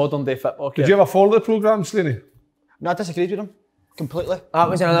 That's modern day football. Did you ever follow the programme, Slaney? No, I disagreed with him. Completely. That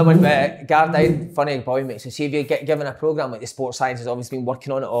was another one, but Gardine, funny boy, mate. So see if you get given a programme like the sports science has obviously been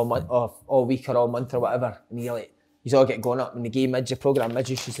working on it all week or all month or whatever, and you're like, you all get going up in the game mid your programme, mid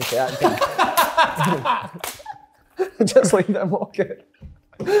you should say that. Just leave them walking.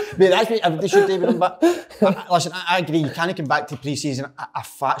 Mate, that's me. They should do with him, but listen, I agree. You can't come back to pre-season a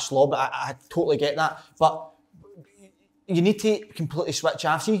fat slob. I totally get that, but you need to completely switch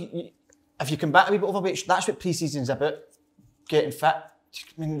off. See, if you come back a wee bit overweight, that's what pre-season's about. Getting fit. I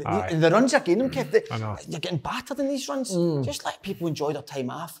mean, the runs you're getting, you're getting battered in these runs. Just let people enjoy their time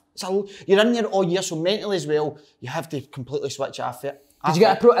off. So you're in there all year, so mentally as well, you have to completely switch off it. Did you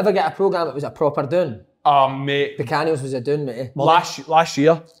ever get a programme that was a proper doing? Mate. The Canios was a doing, mate. Last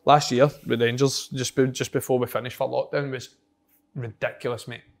year with Rangers, just before we finished for lockdown, was ridiculous,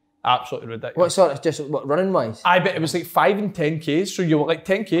 mate. Absolutely ridiculous. What sort of, just what, running wise? I bet it was like 5 and 10Ks, so you were like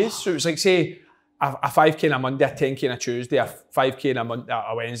 10Ks, so it was like, say, a 5K on a Monday, a 10K on a Tuesday, a 5K on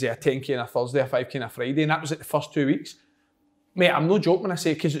a Wednesday, a 10K on a Thursday, a 5K on a Friday, and that was like the first 2 weeks. Mate, I'm no joke when I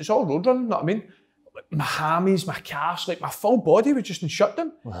say, because it's all road running, you know what I mean? Like, my hammies, my calves, like my full body was just in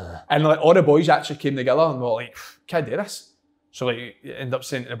shutdown. And like all the boys actually came together and were like, can I do this? So like, you end up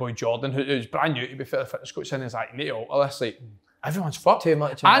saying to the boy Jordan, who was brand new to be fair, the fitness coach, and he's like, you need to alter this, like, everyone's fucked. Too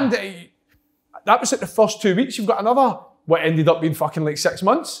much. And that was like the first 2 weeks, you've got another, what ended up being fucking like 6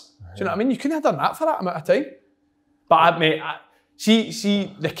 months. Do you know what I mean? You couldn't have done that for that amount of time. But mate,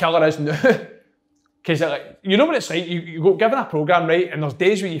 see the killer is now. Because like, you know what it's like, you go given a programme, right, and there's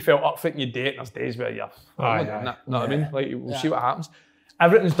days where you felt up fit and you do it, and there's days where you're not doing that. You know what I mean? Like, we'll see what happens.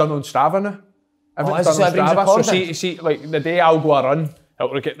 Everything's done on Strava now. Everything's done on Strava. So see, like the day I'll go a run,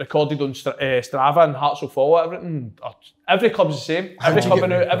 it'll get recorded on Strava and Hearts will follow everything. Every club's the same. Every club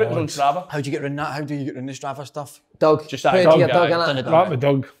now, everything's on Strava. How do you get around that? How do you get around the Strava stuff? Doug. Just that Doug, Right with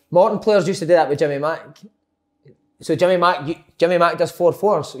Doug. Morton players used to do that with Jimmy Mack. So Jimmy Mack does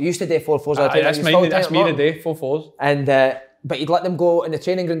 4-4s. He used to do 4-4s all the time. That's me today, 4-4s. And but he'd let them go in the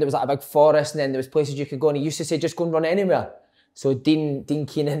training ground. There was like a big forest, and then there was places you could go. And he used to say, just go and run anywhere. So Dean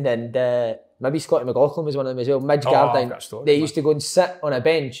Keenan and maybe Scotty McLaughlin was one of them as well. Midge Gardine. They used to go and sit on a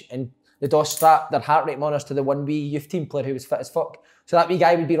bench, and the DOS strapped their heart rate monitors to the 1B youth team player who was fit as fuck. So that wee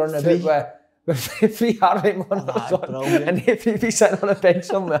guy would be running about with with 3 heart rate monitors on, brilliant. and they be sitting on a bench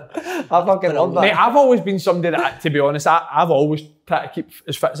somewhere. I fucking love that. Mate, I've always been somebody that, to be honest, I've always tried to keep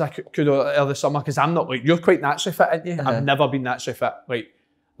as fit as I could over the summer, because I'm not like, you're quite naturally fit, aren't you? I've never been naturally fit. Like,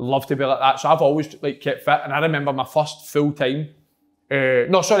 love to be like that. So I've always like kept fit. And I remember my first full time. I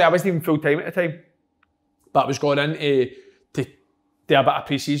wasn't even full time at the time, but I was going in to do a bit of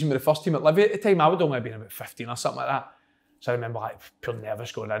pre-season with the first team at Livy at the time. I would only have been about 15 or something like that. So I remember like pure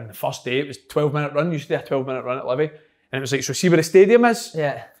nervous going in. The first day it was 12-minute run. Used to do a 12-minute run at Livy, and it was like, so see where the stadium is?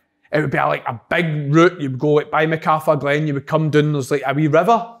 Yeah. It would be like a big route. You would go like by MacArthur Glen. You would come down. There's like a wee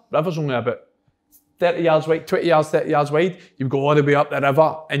river. River's only about 30 yards wide, 20 yards, 30 yards wide. You would go all the way up the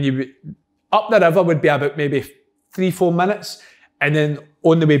river, and up the river would be about maybe 3-4 minutes. And then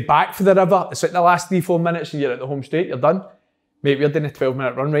on the way back for the river, it's like the last 3-4 minutes and you're at the home straight, you're done. Mate, we're doing a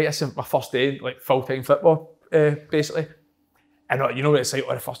 12-minute run, right? This is my first day, like full-time football, basically. And you know what it's like,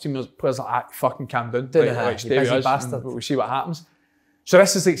 the first team players like that, fucking calm down. Like stay with us, and we'll see what happens. So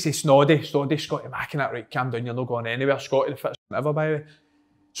this is like, say, Snoddy, Scotty Mack and that, right, calm down, you're not going anywhere. Scotty, the fittest ever, by the way.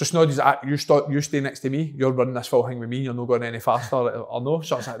 So Snoddy's like, you stay next to me, you're running this full thing with me, you're not going any faster, or no.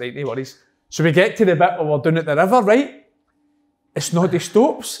 So it's like, right, no worries. So we get to the bit where we're down at the river, right? Snoddy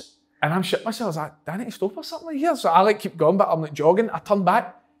stops, and I'm shitting myself. I was like, do I need to stop or something like here? So I like keep going, but I'm like jogging. I turn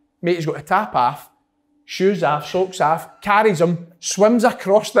back, mate, he's got a tap off, shoes off, socks off, carries him, swims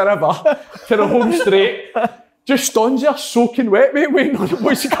across the river to the home straight, just stands there soaking wet, mate, waiting on the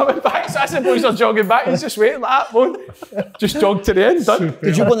boys coming back. So as the boys are jogging back, he's just waiting like that, man. Just jogged to the end, done.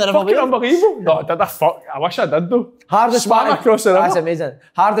 Did you go in the river? Fucking unbelievable. No, I did a fuck. I wish I did though. Hardest Swam part across the river. That's amazing.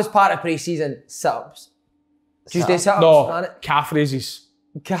 Hardest part of pre-season, sit-ups. Tuesday sit-ups, No, calf raises.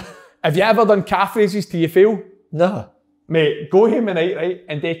 Have you ever done calf raises till you fail? No. Mate, go home tonight, right,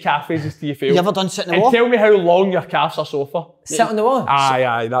 and do calf raises till you fail. You ever done sit in the and wall? tell me how long your calves are sore for. Sit on the wall?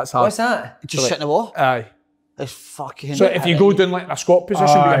 Aye, that's hard. What's that? Just sit in the wall? Aye. It's fucking... So if you go down like a squat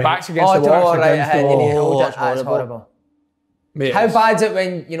position with your back's against the wall. Right, you need to hold it. That's That's horrible. horrible. Mate, How bad's it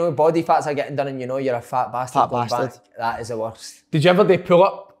when, you know, body fats are getting done and you know you're a fat bastard? Fat going bastard. Back? That is the worst. did you ever do pull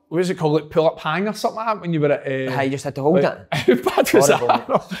up? What was it called? Like pull up hang or something like that when you were at... How you just had to hold it? How bad was Horrible,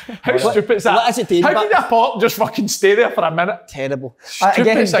 that? How stupid is that? What is it doing, How but- did a pop just fucking stay there for a minute? Terrible. Again,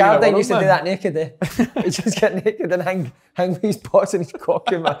 Stupidest thing in the Garden world, used to do man. that naked, eh? He'd just get naked and hang with his pots and his cock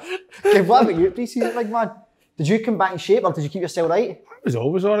in, man. Okay, what about you pre-season, big man? Did you come back in shape or did you keep yourself right? It was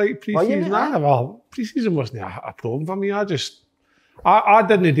always all right pre-season. mate? Pre-season wasn't a problem for me. I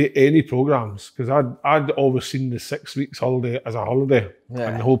didn't do any programmes because I'd always seen the 6 weeks holiday as a holiday. Yeah.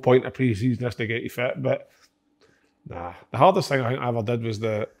 And the whole point of pre-season is to get you fit. But nah, the hardest thing I think I ever did was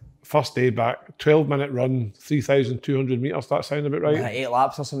the first day back, 12-minute run, 3,200 metres, that sound about right? 8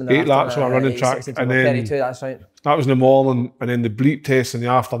 laps or something. 8 laps on a running track. And then 32, that's right. that was in the morning, and then the bleep test in the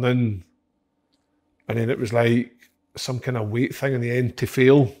afternoon. And then it was like some kind of weight thing in the end to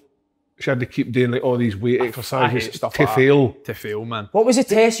fail. She had to keep doing like all these weight exercises stuff to like fail. that. To fail, man. What was the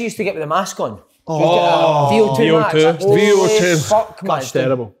test you used to get with the mask on? Oh, VO2 max. VO2. Holy fuck, man. That's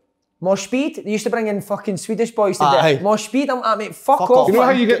terrible. More speed? They used to bring in fucking Swedish boys to Aye. do. More speed? I'm like, mate, fuck Fuck off. off. You know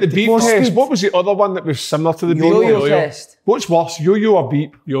how you get the beep More test? speed. What was the other one that was similar to the beep Yo-yo test? test. What's worse, yo-yo or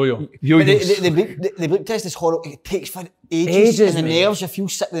beep? Yo-yo. But Yo-yo. the bleep test is horrible. It takes for ages and the mate. nerves, you feel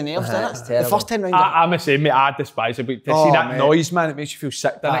sick with the nerves, doesn't it's it? terrible. The first 10 rounds. I'm the same, mate. I despise it. But to see that mate. noise, man, it makes you feel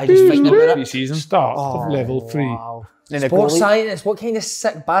sick, doesn't Aye, it? just thinking about it. Pre-season. Start of level 3. Wow. Then the Sports goalie- science, what kind of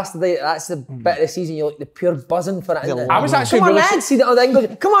sick bastard are you? That's the bit of the season you're like the pure buzzing for it. Isn't it? I was actually come on, really lads, see that other thing goes,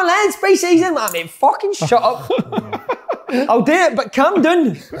 come on, lads, pre-season. I mean, fucking shut up. I'll do it, but calm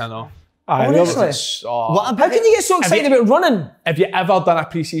down. I know. Honestly. What How about can you get so excited about running? Have you ever done a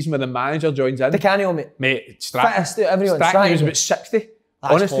pre-season where the manager joins in? The canio, mate. Mate, Fittest out of everyone, Strachan was Strachan. about 60.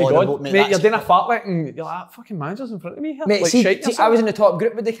 That's Honestly, horrible, God. mate, Mate, that's- you're doing a fartlek and you're like, fucking manager's in front of me here. Mate, like, see, shite I yourself. was in the top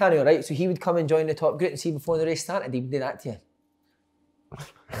group with the canio, right? So he would come and join the top group and see before the race started, he would do that to you.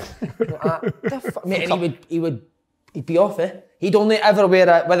 Mate, and he'd be off, eh? He'd only ever wear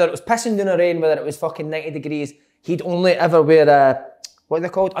a, whether it was pissing down the rain, whether it was fucking 90 degrees, he'd only ever wear a, what are they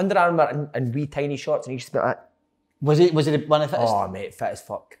called? Under Armour and wee tiny shorts, and he used to be like, Was he one of the fittest? oh mate, fit as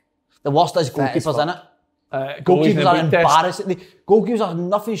fuck. The worst is Fit as goalkeepers, fuck. innit? Goalies in Goalkeepers the are league test. embarrassing. Goalkeepers are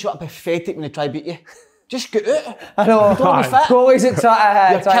nothing short of pathetic when they try to beat you. Just get out. I know. Don't be fit. Goalies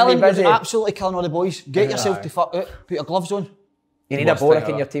that You're try to be busy. you're absolutely killing all the boys. Get yourself to fuck out. Put your gloves on. You need a Worst Boric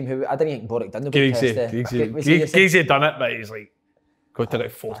thing in your team who, I didn't think Boric done the Giggsy. test. Was he the same? Giggsy done it, but he's like, go to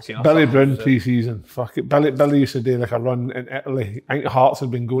like 14 or Billy something. Brown pre-season. Fuck it. Billy used to do like a run in Italy. I think Hearts had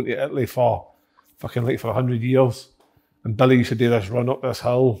been going to Italy for 100 years. And Billy used to do this run up this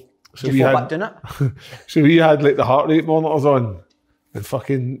hill. So Did we you fall had back doing it? so we had like the heart rate monitors on, and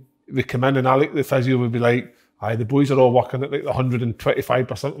fucking we come in and Alec, the physio, would be like, aye, the boys are all working at like the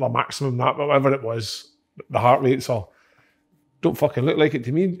 125% of their maximum, that, whatever it was, the heart rates are, don't fucking look like it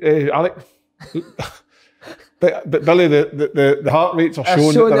to me, Alec. but Billy, the heart rates are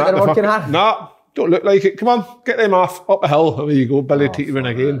showing that they're working hard. Nah, don't look like it. Come on, get them off, up the hill. There you go, Billy teetering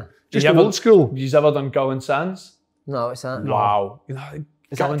again. Just old school. You've ever done Gull and Sands? No, it's that. Wow. You know,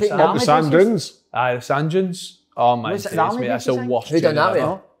 Gull and that Sands. Up the sand dunes. Aye, the sand dunes. Oh my days, mate, that's the worst. Who done that, training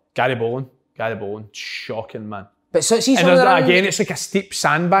mate? ever. Gary Bowen, shocking, man. But so see, And again, it's like a steep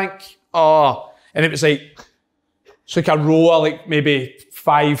sandbank. Oh, and it was like, it's like a row of like maybe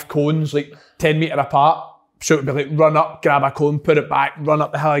 5 cones, like 10 metre apart. So it would be like run up, grab a cone, put it back, run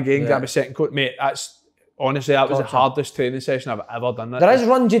up the hill again, grab a second cone. Mate, honestly, that was the hardest training session I've ever done. There is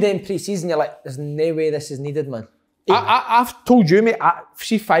runs you do in pre-season, you're like, there's no way this is needed, man. I've told you, mate,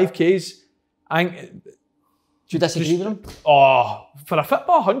 see 5Ks, I think... Do you disagree with him? Oh, for a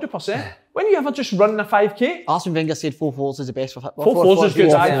football, 100%. When you ever just run a 5K? Arsene Wenger said 4-4s is the best for football. 4-4s is good,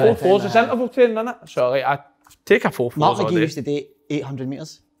 4-4s, 4-4s is interval training, isn't it? So like, I take a 4-4s Mark all McGee day. used to do 800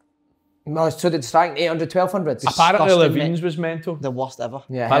 metres. No, so did Strang 800, 1200s. Apparently Disgusting, Levine's was mental. The worst ever.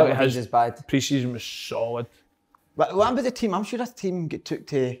 Yeah, Apparently his his is bad. pre-season was solid. But what about the team? I'm sure that team took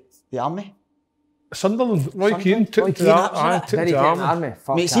to the army. Sunderland, Roy Keane took Roy to Keane, that. absolutely. Aye, took Very to good army. army.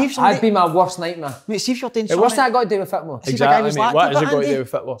 Fuck Mate, see if that. somebody- That'd be my worst nightmare. Mate, see if you're doing Hey, what's something. that got to do with football? See if a guy was Exactly, mate. like, What keep has it got to Andy. do with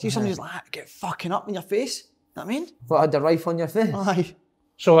football? See if somebody's like, get fucking up in your face. You know what I mean? What, had the rifle on your face? Aye.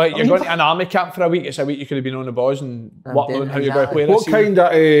 So like, you're going to an army camp for a week, it's a week you could have been on the boys and worked on how you're going to play this What season. kind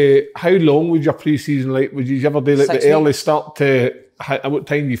of, how long was your pre-season like? Would you ever do like 6 the early start to, what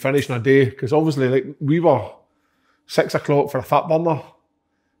time do you finish in a day? Because obviously like we were 6 o'clock for a fat burner,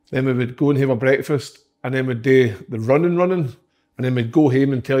 then we would go and have a breakfast, and then we'd do the running, and then we'd go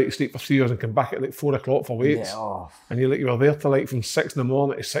home and tell you to sleep for 3 hours and come back at like 4 o'clock for weights. Yeah, oh. And you were there till like from 6 in the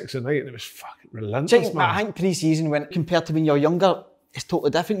morning to 6 at night, and it was fucking relentless, I man. think pre-season, when compared to when you're younger, it's totally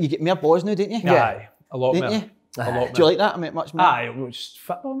different. You get more boys now, don't you? Aye, a lot Don't more. you? A lot Do you more. like that? I mean, much more. Aye, it was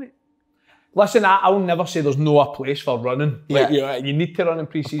football, mate. Listen, I'll never say there's no a place for running. Like, you need to run in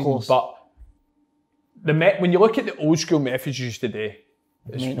pre-season, course. but when you look at the old school methods you used to do,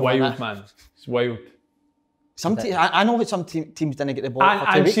 it's Mate, no, wild, that- man. It's wild. Some I know that some teams didn't get the ball for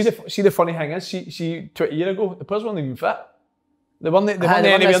 2 And weeks. see the funny thing is, see 20 years ago, the players weren't even fit. They weren't Aye, anywhere they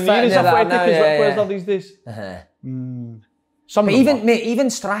weren't as near fit as as that athletic now, as what yeah, players yeah. are these days. Some But of them were. even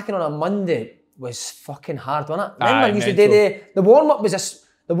striking on a Monday was fucking hard, wasn't it? Aye, Remember, you used to do the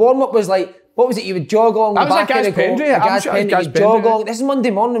warm-up was like, what was it, you would jog along That the was back like of the Gaz goal. Pendry, I'm Gaz sure Pendry, Gaz you'd jog Pendry. along. This is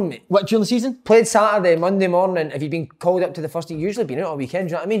Monday morning, mate. What, during the season? Played Saturday, Monday morning. If you've been called up to the first team, usually been out all weekend,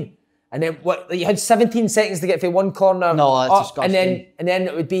 do you know what I mean? And then you had 17 seconds to get from one corner No, that's up, disgusting. and then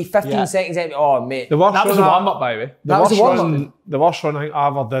it would be 15 Yeah. seconds. Oh, mate. The worst That was a run warm-up, by the way. That was the warm-up. The worst run I think I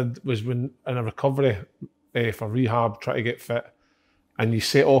ever did was when in a recovery for rehab, trying to get fit, and you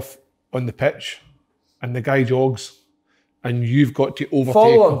set off on the pitch, and the guy jogs, and you've got to overtake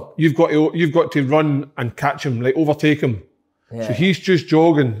Follow him. You've got to run and catch him, like overtake him. Yeah. So he's just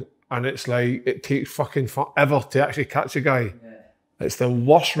jogging, and it's like it takes fucking forever to actually catch a guy. It's the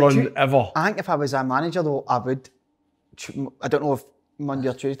worst run ever. I think if I was a manager though, I would. I don't know if Monday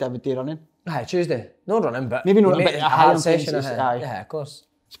or Tuesday I would do running. Aye, Tuesday. No running, but Maybe not, you but make a a higher hard session. intensity, aye. Yeah, of course.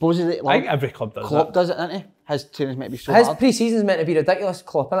 Supposedly, I think every club does Klopp that. does it, doesn't he? His trainers might be so His hard. pre-season's meant to be ridiculous,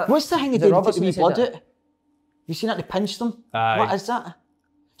 Klopp, innit? What's the thing they The do to Robertson take the wee said blood that. out? You seen that they pinch them? Aye. What is that?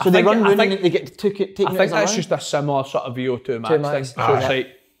 I So they think- run I round think- and they get taken I out think as a that's run. just a similar sort of VO2 max thing. max. So it's like,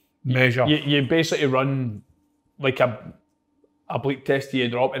 Measure. you basically run like a bleak test to your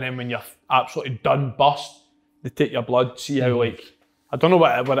drop, and then when you're absolutely done bust, they take your blood, see how like, I don't know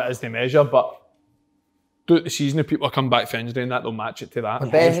what it is they measure, but throughout the season if people come back for injury and that, they'll match it to that.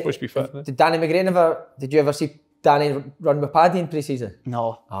 You're supposed to be fit. Did you ever see Danny run with Paddy in pre-season?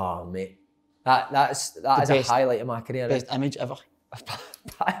 No, Oh, mate. That is a best- highlight of my career. best image ever.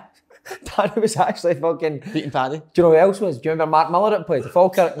 Danny was actually fucking... Beating Paddy. Do you know who else was? Do you remember Mark Miller that played?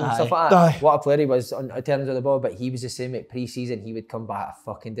 Falkirk and Aye. stuff like that? Aye. What a player he was on terms of the ball, but he was the same at pre-season. He would come back a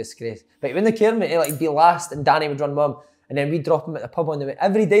fucking disgrace. But when they cared, mate, he'd be last and Danny would run with him, and then we'd drop him at the pub on the way.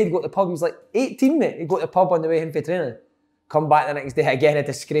 Every day he'd go to the pub. He was like 18, mate. He'd go to the pub on the way in for training. Come back the next day again, a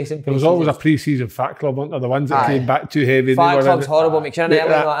disgrace in There was always a pre-season fat club, weren't there? The ones that Aye. came back too heavy. Fat they were club's in, horrible, mate. You're in early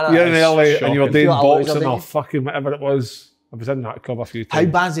like that. You're in early and you were shocking. doing Feel like a loser, boxing didn't or you? fucking whatever it was. I was in that club a few How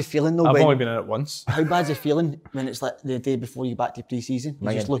times. bad's the feeling though? I've when, only been in it once. How bad's the feeling when it's like the day before you back to pre-season?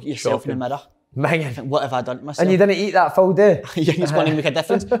 You just look at yourself in the mirror Minging. What have I done to myself? And you didn't eat that full day? Yeah, it's going to make a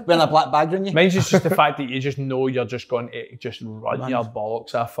difference wearing a black bag around you. Mine's just the fact that you just know you're just going to just run your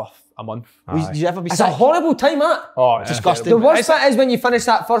bollocks off for a month. Did you ever be It's sick? a horrible time, that. Oh, yeah. Disgusting. The worst bit is when you finish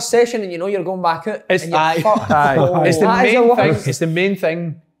that first session and you know you're going back out. It's, and you're aye. fucked. Aye. It's the That is main the thing. worst. It's the main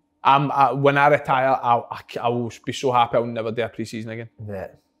thing. When I retire, I will be so happy I'll never do a pre-season again. Yeah.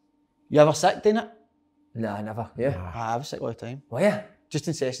 You ever sick doing it? Nah, never. Yeah. I was sick all the time. Well, yeah. Just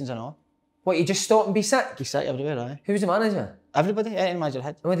in sessions and all. What, you just stop and be sick? You sick everywhere, aye. Who was the manager? Everybody, any manager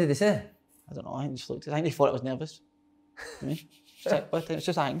had. And what did they say? I don't know, I think they just looked at it. I think they thought it was nervous. Me? Sick all the time. It's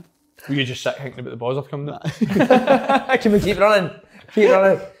just a thing. Were you just sick thinking about the buzzer coming out? Can we keep running? Keep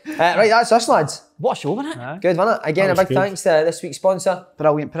running. Right, that's us, lads. What a show, wasn't it? Good, wasn't it? Again, That a was big good. thanks to this week's sponsor.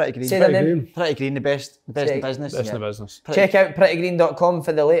 Brilliant, Pretty Green. Say their name. Pretty Green, the best in business. That's in the business. Check out prettygreen.com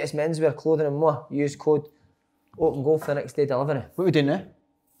for the latest menswear, clothing and more. Use code Open Goal for the next day delivery. What are we doing now?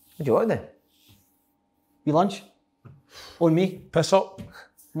 What do you want to do? We lunch? On me? Piss up.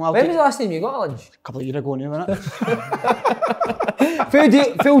 Well, When was the last time you got a lunch? a couple of years ago now, wasn't it?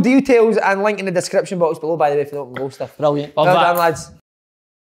 Full details and link in the description box below, by the way, for the Open Goal stuff. Brilliant. Well done, lads.